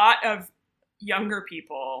lot of younger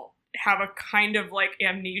people have a kind of like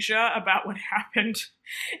amnesia about what happened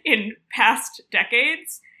in past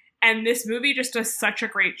decades. And this movie just does such a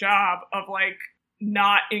great job of like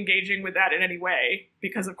not engaging with that in any way,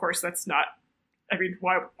 because of course that's not, I mean,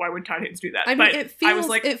 why would Todd Haynes do that? I mean, but it feels,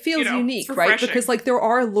 you know, unique, right? Because like there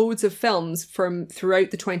are loads of films from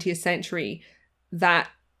throughout the 20th century that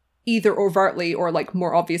either overtly or like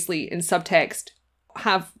more obviously in subtext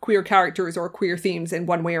have queer characters or queer themes in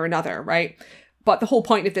one way or another, right? But the whole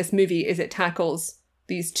point of this movie is it tackles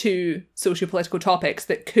these two socio-political topics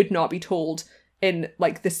that could not be told in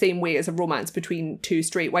like the same way as a romance between two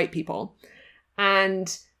straight white people.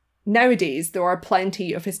 And nowadays there are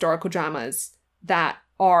plenty of historical dramas that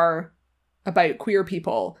are about queer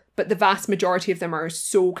people, but the vast majority of them are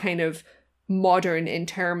so kind of modern in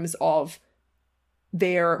terms of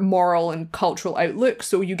their moral and cultural outlook.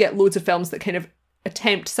 So you get loads of films that kind of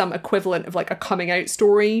attempt some equivalent of like a coming out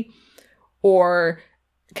story or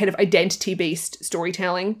kind of identity-based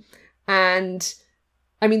storytelling. And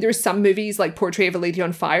I mean, there's some movies like Portrait of a Lady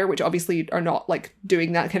on Fire, which obviously are not like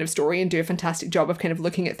doing that kind of story and do a fantastic job of kind of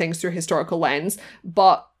looking at things through a historical lens.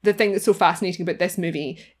 But the thing that's so fascinating about this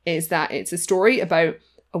movie is that it's a story about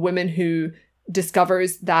a woman who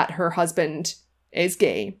discovers that her husband is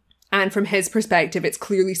gay. And from his perspective, it's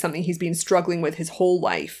clearly something he's been struggling with his whole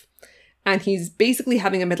life. And he's basically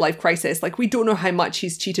having a midlife crisis. Like, we don't know how much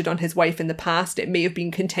he's cheated on his wife in the past. It may have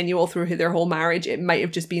been continual through their whole marriage. It might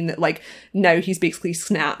have just been that, like, now he's basically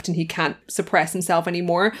snapped and he can't suppress himself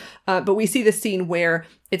anymore. But we see this scene where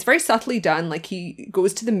it's very subtly done. Like, he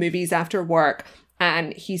goes to the movies after work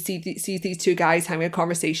and he sees these two guys having a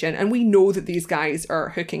conversation. And we know that these guys are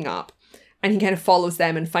hooking up. And he kind of follows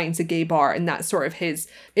them and finds a gay bar. And that's sort of his,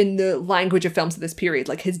 in the language of films of this period,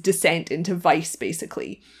 like his descent into vice,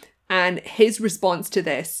 basically. And his response to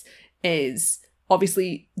this is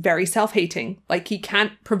obviously very self-hating. Like, he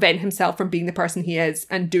can't prevent himself from being the person he is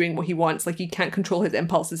and doing what he wants. Like, he can't control his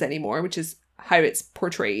impulses anymore, which is how it's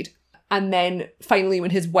portrayed. And then finally,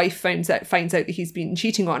 when his wife finds out that he's been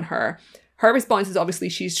cheating on her, her response is obviously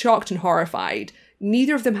she's shocked and horrified.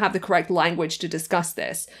 Neither of them have the correct language to discuss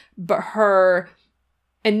this, but her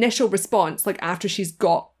initial response, like after she's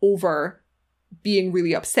got over being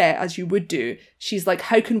really upset, as you would do, she's like,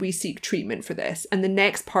 how can we seek treatment for this? And the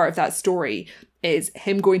next part of that story is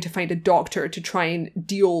him going to find a doctor to try and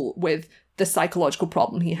deal with the psychological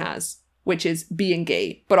problem he has, which is being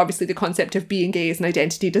gay. But obviously the concept of being gay as an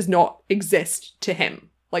identity does not exist to him.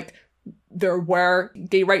 Like, there were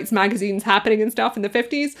gay rights magazines happening and stuff in the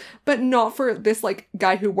 50s, but not for this, like,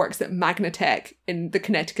 guy who works at Magnatech in the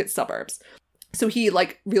Connecticut suburbs. So he,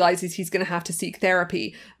 like, realizes he's going to have to seek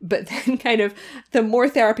therapy. But then kind of the more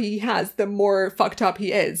therapy he has, the more fucked up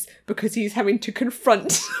he is, because he's having to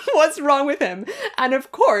confront what's wrong with him. And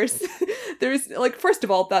of course, there's, like, first of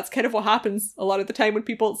all, that's kind of what happens a lot of the time when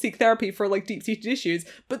people seek therapy for, like, deep-seated issues.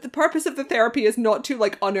 But the purpose of the therapy is not to,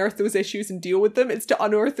 like, unearth those issues and deal with them. It's to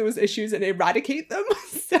unearth those issues and eradicate them.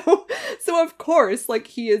 So of course, like,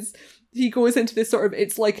 he goes into this sort of,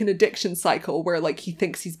 it's like an addiction cycle where, like, he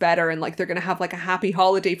thinks he's better and, like, they're going to have, like, a happy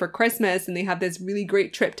holiday for Christmas, and they have this really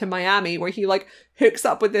great trip to Miami where he, like, hooks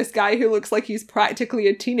up with this guy who looks like he's practically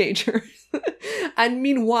a teenager. And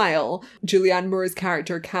meanwhile, Julianne Moore's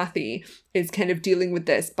character, Kathy, is kind of dealing with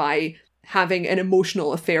this by having an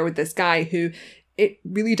emotional affair with this guy who, it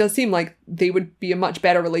really does seem like they would be a much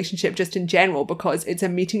better relationship just in general, because it's a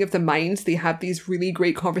meeting of the minds. They have these really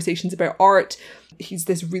great conversations about art. He's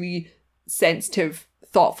this really sensitive,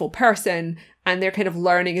 thoughtful person, and they're kind of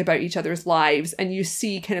learning about each other's lives. And you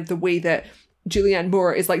see kind of the way that Julianne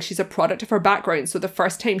Moore is, like, she's a product of her background. So the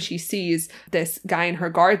first time she sees this guy in her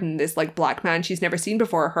garden, this, like, black man she's never seen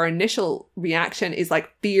before, her initial reaction is,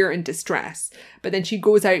 like, fear and distress. But then she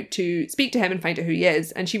goes out to speak to him and find out who he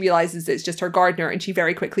is, and she realizes it's just her gardener, and she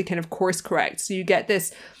very quickly kind of course corrects. So you get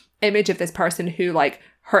this image of this person who, like,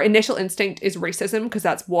 her initial instinct is racism, because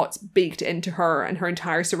that's what's baked into her and her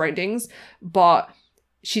entire surroundings. But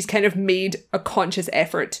she's kind of made a conscious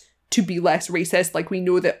effort to be less racist. Like, we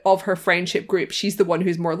know that of her friendship group, she's the one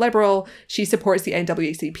who's more liberal. She supports the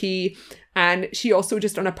NAACP. And she also,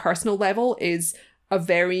 just on a personal level, is a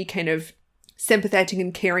very kind of sympathetic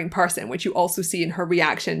and caring person, which you also see in her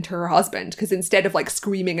reaction to her husband. Because instead of, like,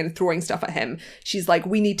 screaming and throwing stuff at him, she's like,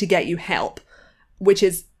 we need to get you help. Which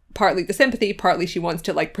is partly the sympathy, partly she wants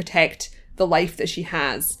to, like, protect the life that she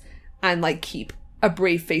has and, like, keep a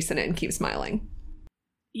brave face in it and keep smiling.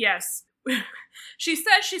 Yes. She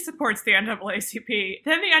says she supports the NAACP.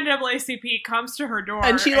 Then the NAACP comes to her door.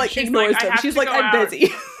 And she, like, ignores them. She's like, I'm busy.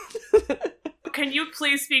 Can you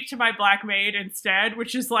please speak to my black maid instead?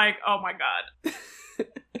 Which is like, oh my God.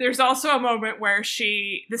 There's also a moment where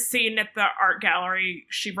the scene at the art gallery,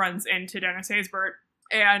 she runs into Dennis Haysbert,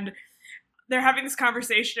 and they're having this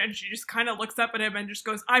conversation, and she just kind of looks up at him and just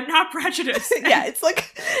goes, I'm not prejudiced. Yeah, it's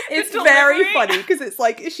like, it's very funny, because it's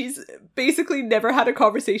like she's basically never had a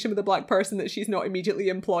conversation with a black person that she's not immediately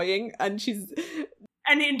employing, and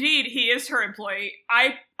indeed, he is her employee.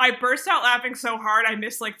 I burst out laughing so hard I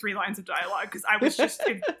missed like 3 lines of dialogue, because I was just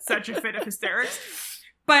in such a fit of hysterics.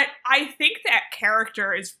 But I think that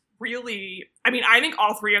character is really, I mean, I think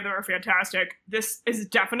all 3 of them are fantastic. This is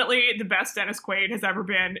definitely the best Dennis Quaid has ever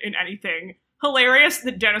been in anything. Hilarious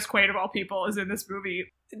that Dennis Quaid, of all people, is in this movie.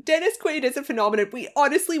 Dennis Quaid is a phenomenon.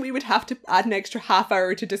 We would have to add an extra half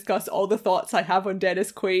hour to discuss all the thoughts I have on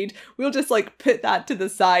Dennis Quaid. We'll just, like, put that to the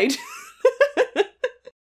side.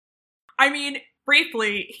 I mean,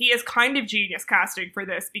 briefly, he is kind of genius casting for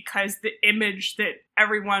this, because the image that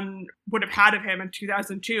everyone would have had of him in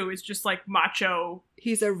 2002 is just, like, macho.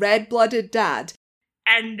 He's a red-blooded dad.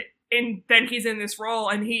 And then he's in this role,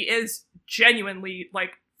 and he is genuinely,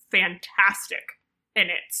 like, fantastic in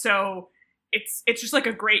it. So it's just, like,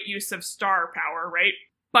 a great use of star power, right?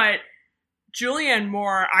 But Julianne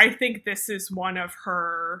Moore, I think this is one of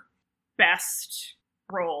her best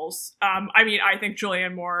roles. I mean, I think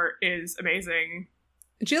Julianne Moore is amazing.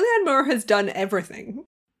 Julianne Moore has done everything.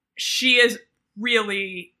 She is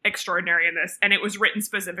really extraordinary in this, and it was written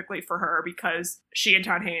specifically for her because she and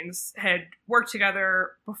Todd Haynes had worked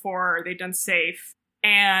together before. They'd done Safe,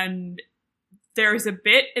 and there's a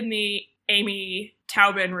bit in the Amy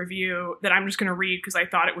Taubin review that I'm just going to read because I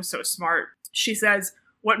thought it was so smart. She says,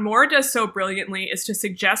 "What Moore does so brilliantly is to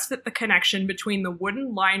suggest that the connection between the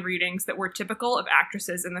wooden line readings that were typical of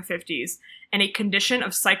actresses in the 50s and a condition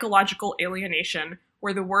of psychological alienation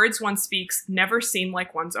where the words one speaks never seem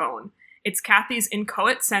like one's own. It's Kathy's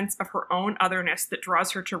inchoate sense of her own otherness that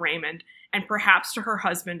draws her to Raymond, and perhaps to her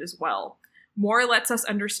husband as well. Moore lets us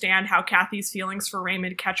understand how Kathy's feelings for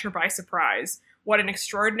Raymond catch her by surprise, what an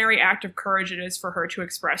extraordinary act of courage it is for her to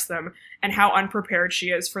express them, and how unprepared she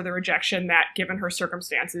is for the rejection that, given her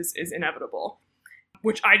circumstances, is inevitable."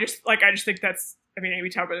 Which I just think that's, I mean, Amy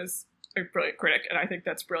Taubin is a brilliant critic, and I think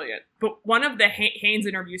that's brilliant. But one of the Haynes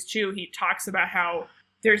interviews, too, he talks about how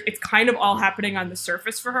it's kind of all happening on the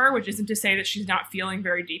surface for her, which isn't to say that she's not feeling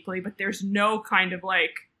very deeply, but there's no kind of,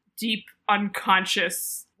 like, deep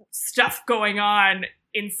unconscious stuff going on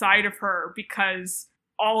inside of her, because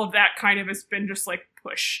all of that kind of has been just like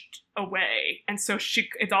pushed away. And so she's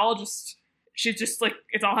just like,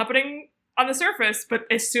 it's all happening on the surface, but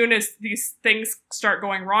as soon as these things start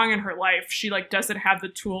going wrong in her life, she like doesn't have the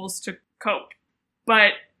tools to cope.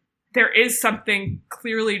 But there is something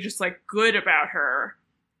clearly just like good about her.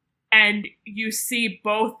 And you see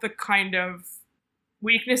both the kind of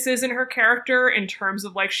weaknesses in her character in terms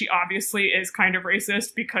of like, she obviously is kind of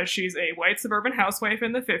racist because she's a white suburban housewife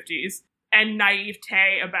in the 50s, and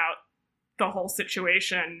naivete about the whole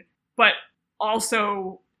situation. But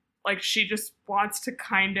also, like, she just wants to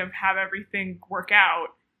kind of have everything work out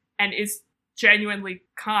and is genuinely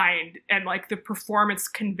kind. And like the performance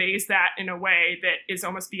conveys that in a way that is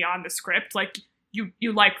almost beyond the script. Like, you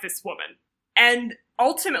like this woman. And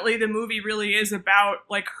ultimately the movie really is about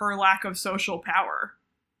like her lack of social power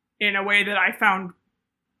in a way that I found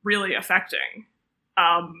really affecting.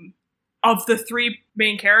 Of the three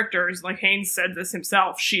main characters, like Haynes said this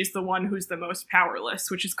himself, she's the one who's the most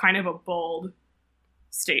powerless, which is kind of a bold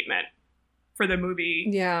statement for the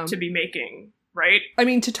movie to be making, right? I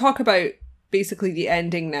mean, to talk about basically the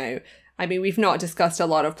ending now, I mean, we've not discussed a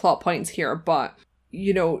lot of plot points here, but,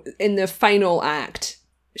 you know, in the final act,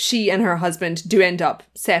 she and her husband do end up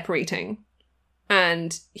separating,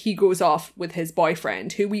 and he goes off with his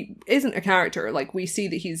boyfriend, who isn't a character. Like, we see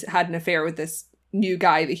that he's had an affair with this new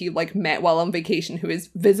guy that he like met while on vacation, who is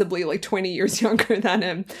visibly like 20 years younger than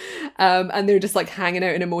him, and they're just like hanging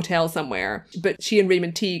out in a motel somewhere. But she and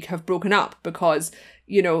Raymond Teague have broken up because,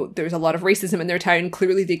 you know, there's a lot of racism in their town.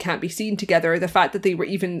 Clearly they can't be seen together. The fact that they were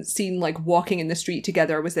even seen like walking in the street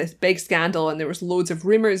together was this big scandal, and there was loads of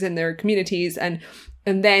rumors in their communities. And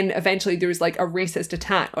then eventually there was like a racist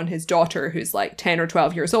attack on his daughter, who's like 10 or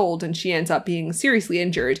 12 years old, and she ends up being seriously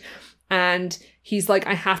injured. And he's like,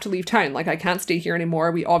 I have to leave town. Like, I can't stay here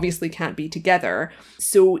anymore. We obviously can't be together.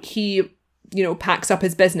 So he, you know, packs up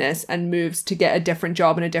his business and moves to get a different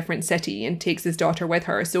job in a different city and takes his daughter with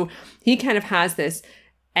her. So he kind of has this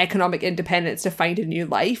economic independence to find a new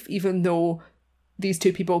life, even though these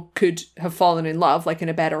two people could have fallen in love, like in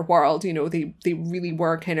a better world. You know, they really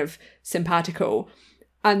were kind of simpatico.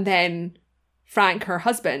 And then Frank, her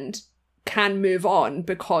husband, can move on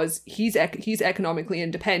because he's economically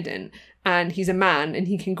independent, and he's a man, and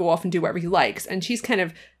he can go off and do whatever he likes. And she's kind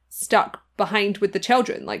of stuck behind with the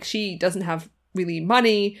children. Like, she doesn't have really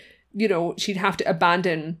money. You know, she'd have to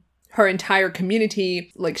abandon her entire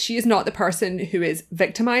community. Like, she is not the person who is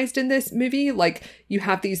victimized in this movie. Like, you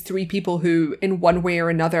have these three people who, in one way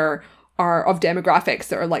or another, are of demographics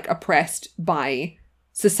that are like oppressed by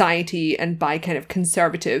society and by kind of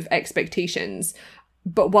conservative expectations.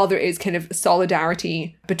 But while there is kind of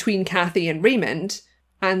solidarity between Kathy and Raymond,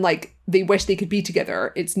 and like they wish they could be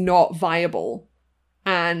together, it's not viable.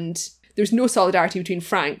 And there's no solidarity between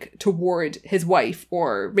Frank toward his wife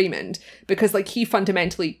or Raymond, because like he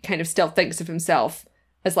fundamentally kind of still thinks of himself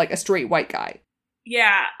as like a straight white guy.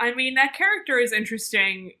 Yeah, I mean, that character is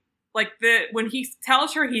interesting. Like, when he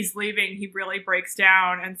tells her he's leaving, he really breaks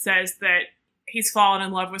down and says that he's fallen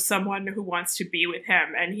in love with someone who wants to be with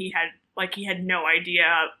him, and he had no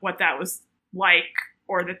idea what that was like,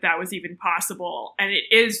 or that was even possible. And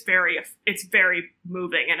it's very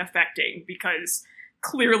moving and affecting, because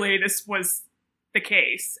clearly this was the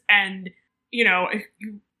case. And, you know, if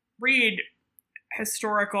you read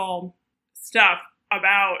historical stuff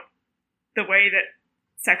about the way that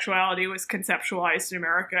sexuality was conceptualized in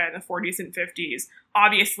America in the 40s and 50s,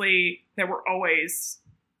 obviously there were always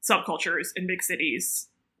subcultures in big cities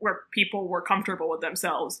where people were comfortable with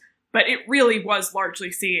themselves. But it really was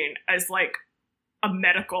largely seen as like a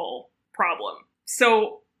medical problem.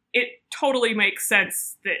 So it totally makes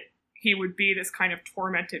sense that he would be this kind of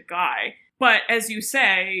tormented guy. But as you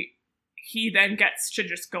say, he then gets to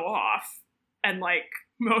just go off. And like,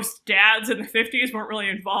 most dads in the 50s weren't really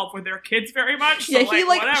involved with their kids very much. So, yeah, he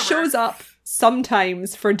like whatever. Shows up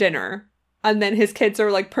sometimes for dinner, and then his kids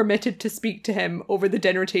are like permitted to speak to him over the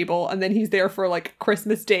dinner table, and then he's there for like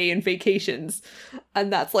Christmas Day and vacations,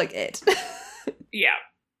 and that's like it. Yeah.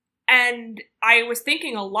 And I was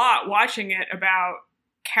thinking a lot watching it about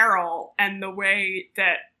Carol and the way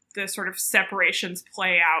that the sort of separations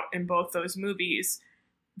play out in both those movies.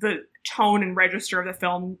 The tone and register of the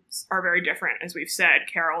films are very different, as we've said.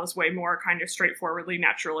 Carol is way more kind of straightforwardly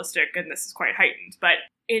naturalistic, and this is quite heightened. But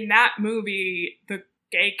in that movie, the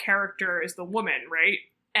gay character is the woman, right?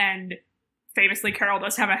 And famously, Carol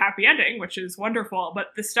does have a happy ending, which is wonderful. But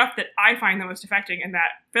the stuff that I find the most affecting in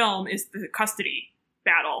that film is the custody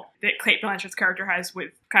battle that Cate Blanchett's character has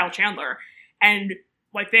with Kyle Chandler. And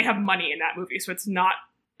like, they have money in that movie, so it's not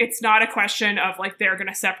it's not a question of like they're going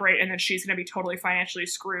to separate and then she's going to be totally financially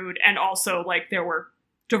screwed. And also like there were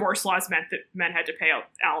divorce laws meant that men had to pay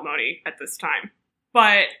alimony at this time.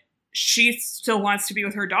 But she still wants to be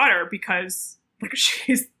with her daughter because like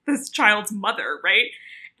she's this child's mother, right?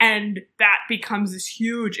 And that becomes this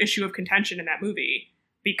huge issue of contention in that movie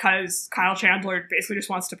because Kyle Chandler basically just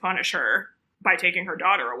wants to punish her by taking her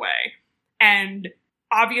daughter away. And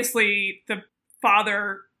obviously the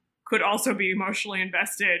father could also be emotionally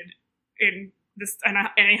invested in this in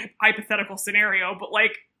a hypothetical scenario, but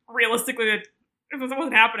like realistically it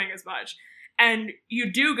wasn't happening as much. And you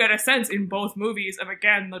do get a sense in both movies of,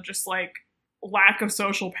 again, the just like lack of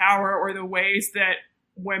social power or the ways that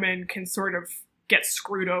women can sort of get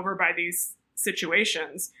screwed over by these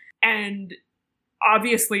situations. And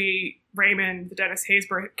obviously Raymond, the Dennis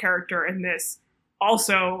Haysbert character in this,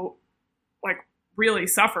 also like really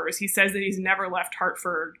suffers. He says that he's never left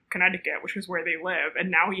Hartford, Connecticut, which is where they live.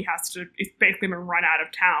 And now he's basically been run out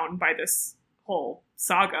of town by this whole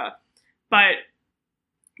saga. But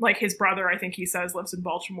like his brother, I think he says, lives in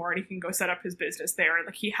Baltimore and he can go set up his business there. And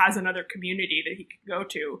like he has another community that he can go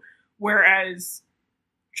to. Whereas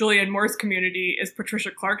Julianne Moore's community is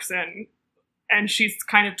Patricia Clarkson. And she's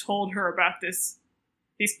kind of told her about these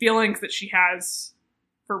feelings that she has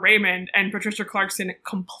for Raymond. And Patricia Clarkson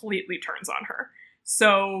completely turns on her.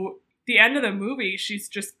 So the end of the movie, she's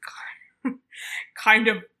just kind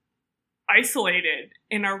of isolated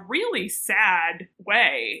in a really sad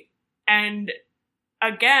way. And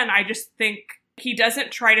again, I just think he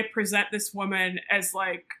doesn't try to present this woman as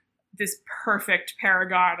like this perfect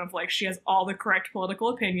paragon of like she has all the correct political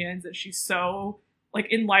opinions and she's so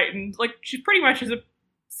like enlightened. Like she pretty much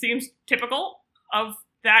seems typical of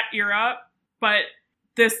that era, but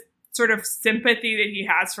this sort of sympathy that he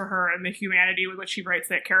has for her and the humanity with which he writes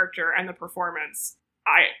that character and the performance,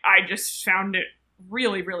 I just found it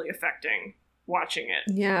really, really affecting watching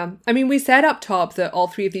it. Yeah. I mean, we said up top that all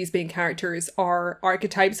three of these main characters are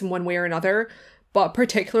archetypes in one way or another, but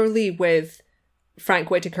particularly with Frank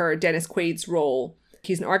Whitaker, Dennis Quaid's role,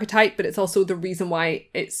 he's an archetype, but it's also the reason why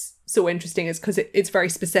it's so interesting is because it's very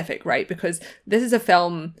specific, right? Because this is a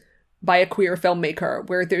film by a queer filmmaker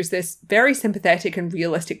where there's this very sympathetic and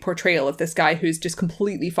realistic portrayal of this guy who's just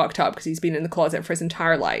completely fucked up because he's been in the closet for his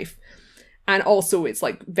entire life. And also it's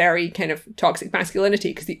like very kind of toxic masculinity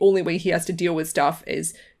because the only way he has to deal with stuff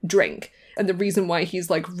is drink. And the reason why he's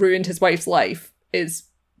like ruined his wife's life is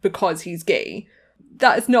because he's gay.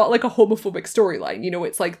 That is not like a homophobic storyline. You know,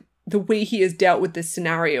 it's like the way he has dealt with this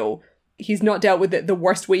scenario, he's not dealt with it the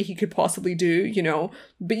worst way he could possibly do, you know.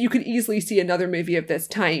 But you could easily see another movie of this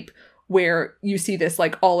type where you see this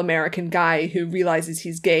like all-American guy who realizes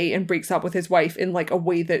he's gay and breaks up with his wife in like a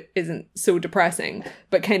way that isn't so depressing.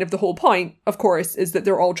 But kind of the whole point, of course, is that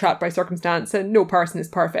they're all trapped by circumstance and no person is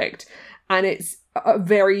perfect. And it's a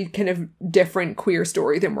very kind of different queer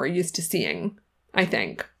story than we're used to seeing, I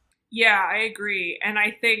think. Yeah, I agree. And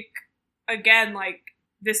I think, again, like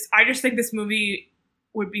this, I just think this movie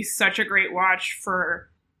would be such a great watch for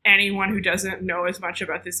anyone who doesn't know as much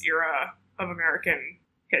about this era of American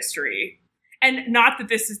history. And not that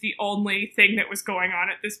this is the only thing that was going on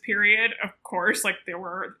at this period, of course, like there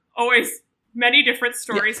were always many different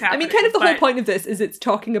stories happening. I mean, kind of the whole point of this is it's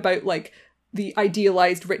talking about like the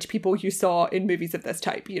idealized rich people you saw in movies of this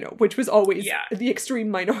type, you know, which was always the extreme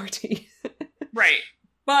minority. Right.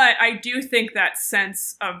 But I do think that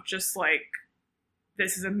sense of just like,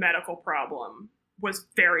 this is a medical problem was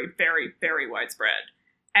very, very, very widespread.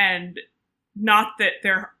 And not that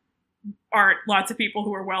there aren't lots of people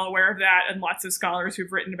who are well aware of that and lots of scholars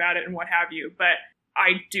who've written about it and what have you. But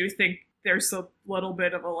I do think there's a little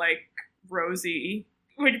bit of a like rosy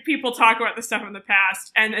when people talk about the stuff in the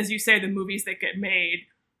past. And as you say, the movies that get made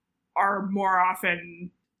are more often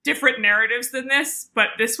different narratives than this. But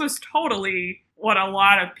this was totally what a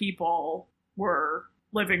lot of people were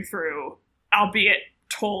living through, albeit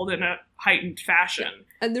told in a heightened fashion.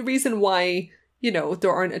 And the reason why, you know,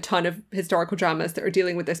 there aren't a ton of historical dramas that are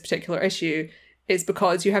dealing with this particular issue is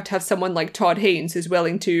because you have to have someone like Todd Haynes who's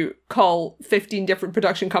willing to call 15 different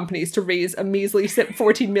production companies to raise a measly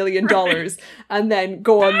 $14 million right. And then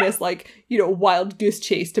go on this like, you know, wild goose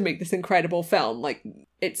chase to make this incredible film. Like,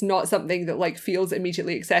 it's not something that like feels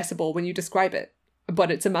immediately accessible when you describe it, but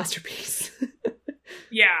it's a masterpiece.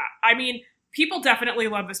 Yeah, I mean, people definitely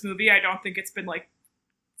love this movie. I don't think it's been like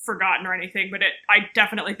forgotten or anything, but I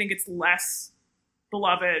definitely think it's less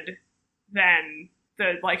beloved than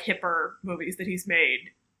the like hipper movies that he's made,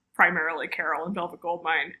 primarily Carol and Velvet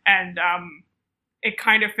Goldmine. And it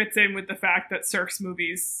kind of fits in with the fact that Sirk's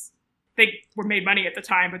movies, they were made money at the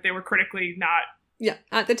time, but they were critically not Yeah,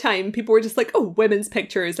 at the time, people were just like, oh, women's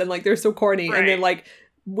pictures, and like they're so corny. Right. And then like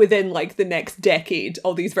within like the next decade,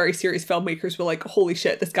 all these very serious filmmakers were like, holy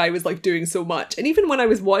shit, this guy was like doing so much. And even when I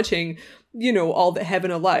was watching, you know, All That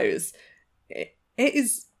Heaven Allows, it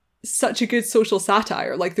is such a good social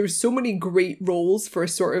satire. Like there's so many great roles for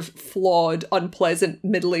sort of flawed, unpleasant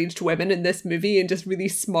middle-aged women in this movie in just really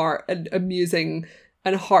smart and amusing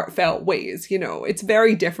and heartfelt ways. You know, it's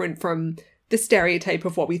very different from the stereotype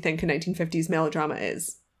of what we think a 1950s melodrama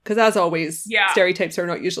is. Because as always, stereotypes are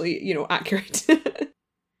not usually, you know, accurate.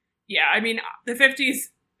 Yeah, I mean, the 50s,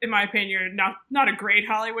 in my opinion, not a great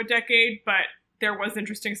Hollywood decade, but there was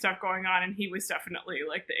interesting stuff going on, and he was definitely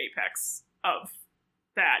like the apex of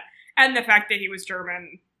that. And the fact that he was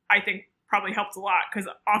German, I think, probably helped a lot, because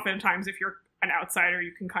oftentimes if you're an outsider,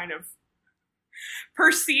 you can kind of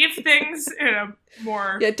perceive things in a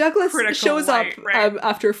more Douglas shows light, up right?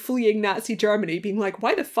 After fleeing Nazi Germany, being like,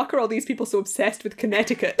 why the fuck are all these people so obsessed with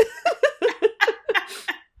Connecticut?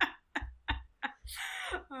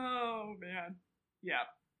 Oh, man. Yeah.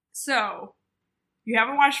 So, you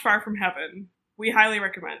haven't watched Far From Heaven. We highly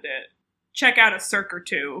recommend it. Check out A Cirque or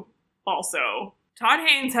Two also. Todd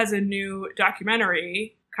Haynes has a new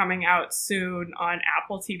documentary coming out soon on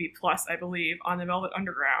Apple TV Plus, I believe, on the Velvet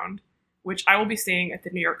Underground, which I will be seeing at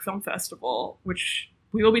the New York Film Festival, which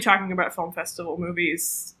we will be talking about film festival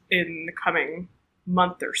movies in the coming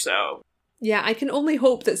month or so. Yeah, I can only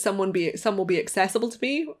hope that some will be accessible to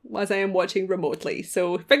me as I am watching remotely.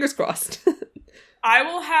 So fingers crossed. I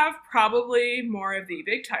will have probably more of the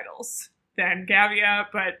big titles than Gavia,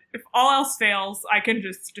 but if all else fails, I can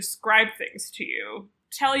just describe things to you,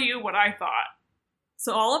 tell you what I thought.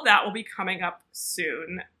 So all of that will be coming up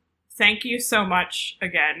soon. Thank you so much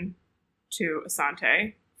again to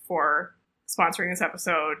Asante for sponsoring this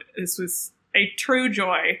episode. This was a true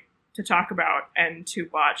joy to talk about and to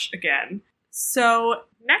watch again. So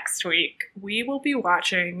next week, we will be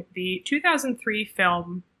watching the 2003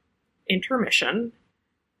 film Intermission,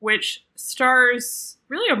 which stars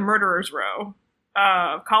really a murderer's row.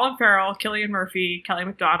 Colin Farrell, Cillian Murphy, Kelly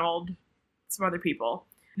MacDonald, some other people.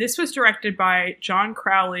 This was directed by John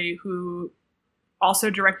Crowley, who also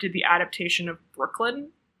directed the adaptation of Brooklyn,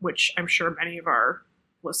 which I'm sure many of our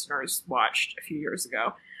listeners watched a few years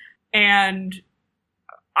ago. And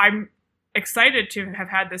I'm excited to have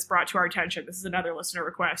had this brought to our attention. This is another listener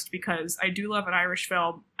request because I do love an Irish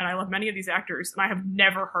film and I love many of these actors and I have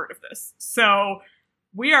never heard of this. So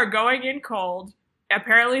we are going in cold.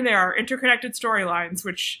 Apparently there are interconnected storylines,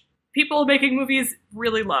 which people making movies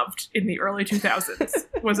really loved in the early 2000s.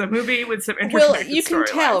 Was a movie with some interconnected storylines. Well, you can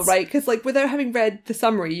tell, right? Because like without having read the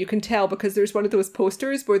summary, you can tell because there's one of those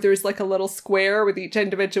posters where there's like a little square with each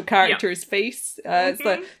individual character's face. It's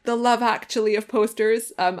the Love Actually of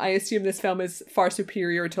posters. I assume this film is far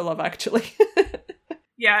superior to Love Actually.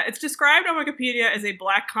 Yeah, it's described on Wikipedia as a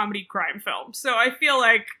black comedy crime film. So I feel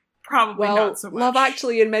like probably not so much. Love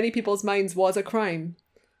Actually in many people's minds was a crime.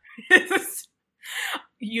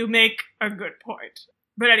 You make a good point.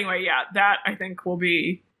 But anyway, yeah, that I think will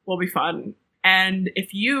be fun. And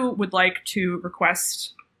if you would like to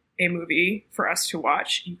request a movie for us to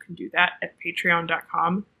watch, you can do that at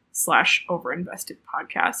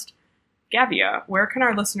patreon.com/overinvestedpodcast. Gavia, where can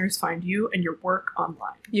our listeners find you and your work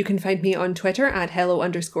online? You can find me on Twitter at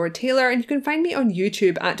hello_Taylor, and you can find me on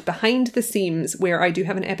YouTube at Behind the Seams, where I do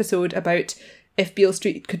have an episode about If Beale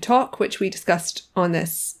Street Could Talk, which we discussed on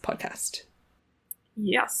this podcast.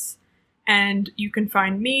 Yes. And you can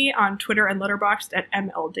find me on Twitter and Letterboxd at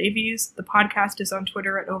MLDavies. The podcast is on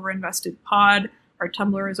Twitter at OverinvestedPod. Our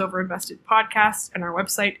Tumblr is OverinvestedPodcast, and our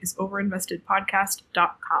website is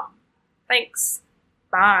overinvestedpodcast.com. Thanks.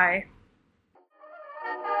 Bye.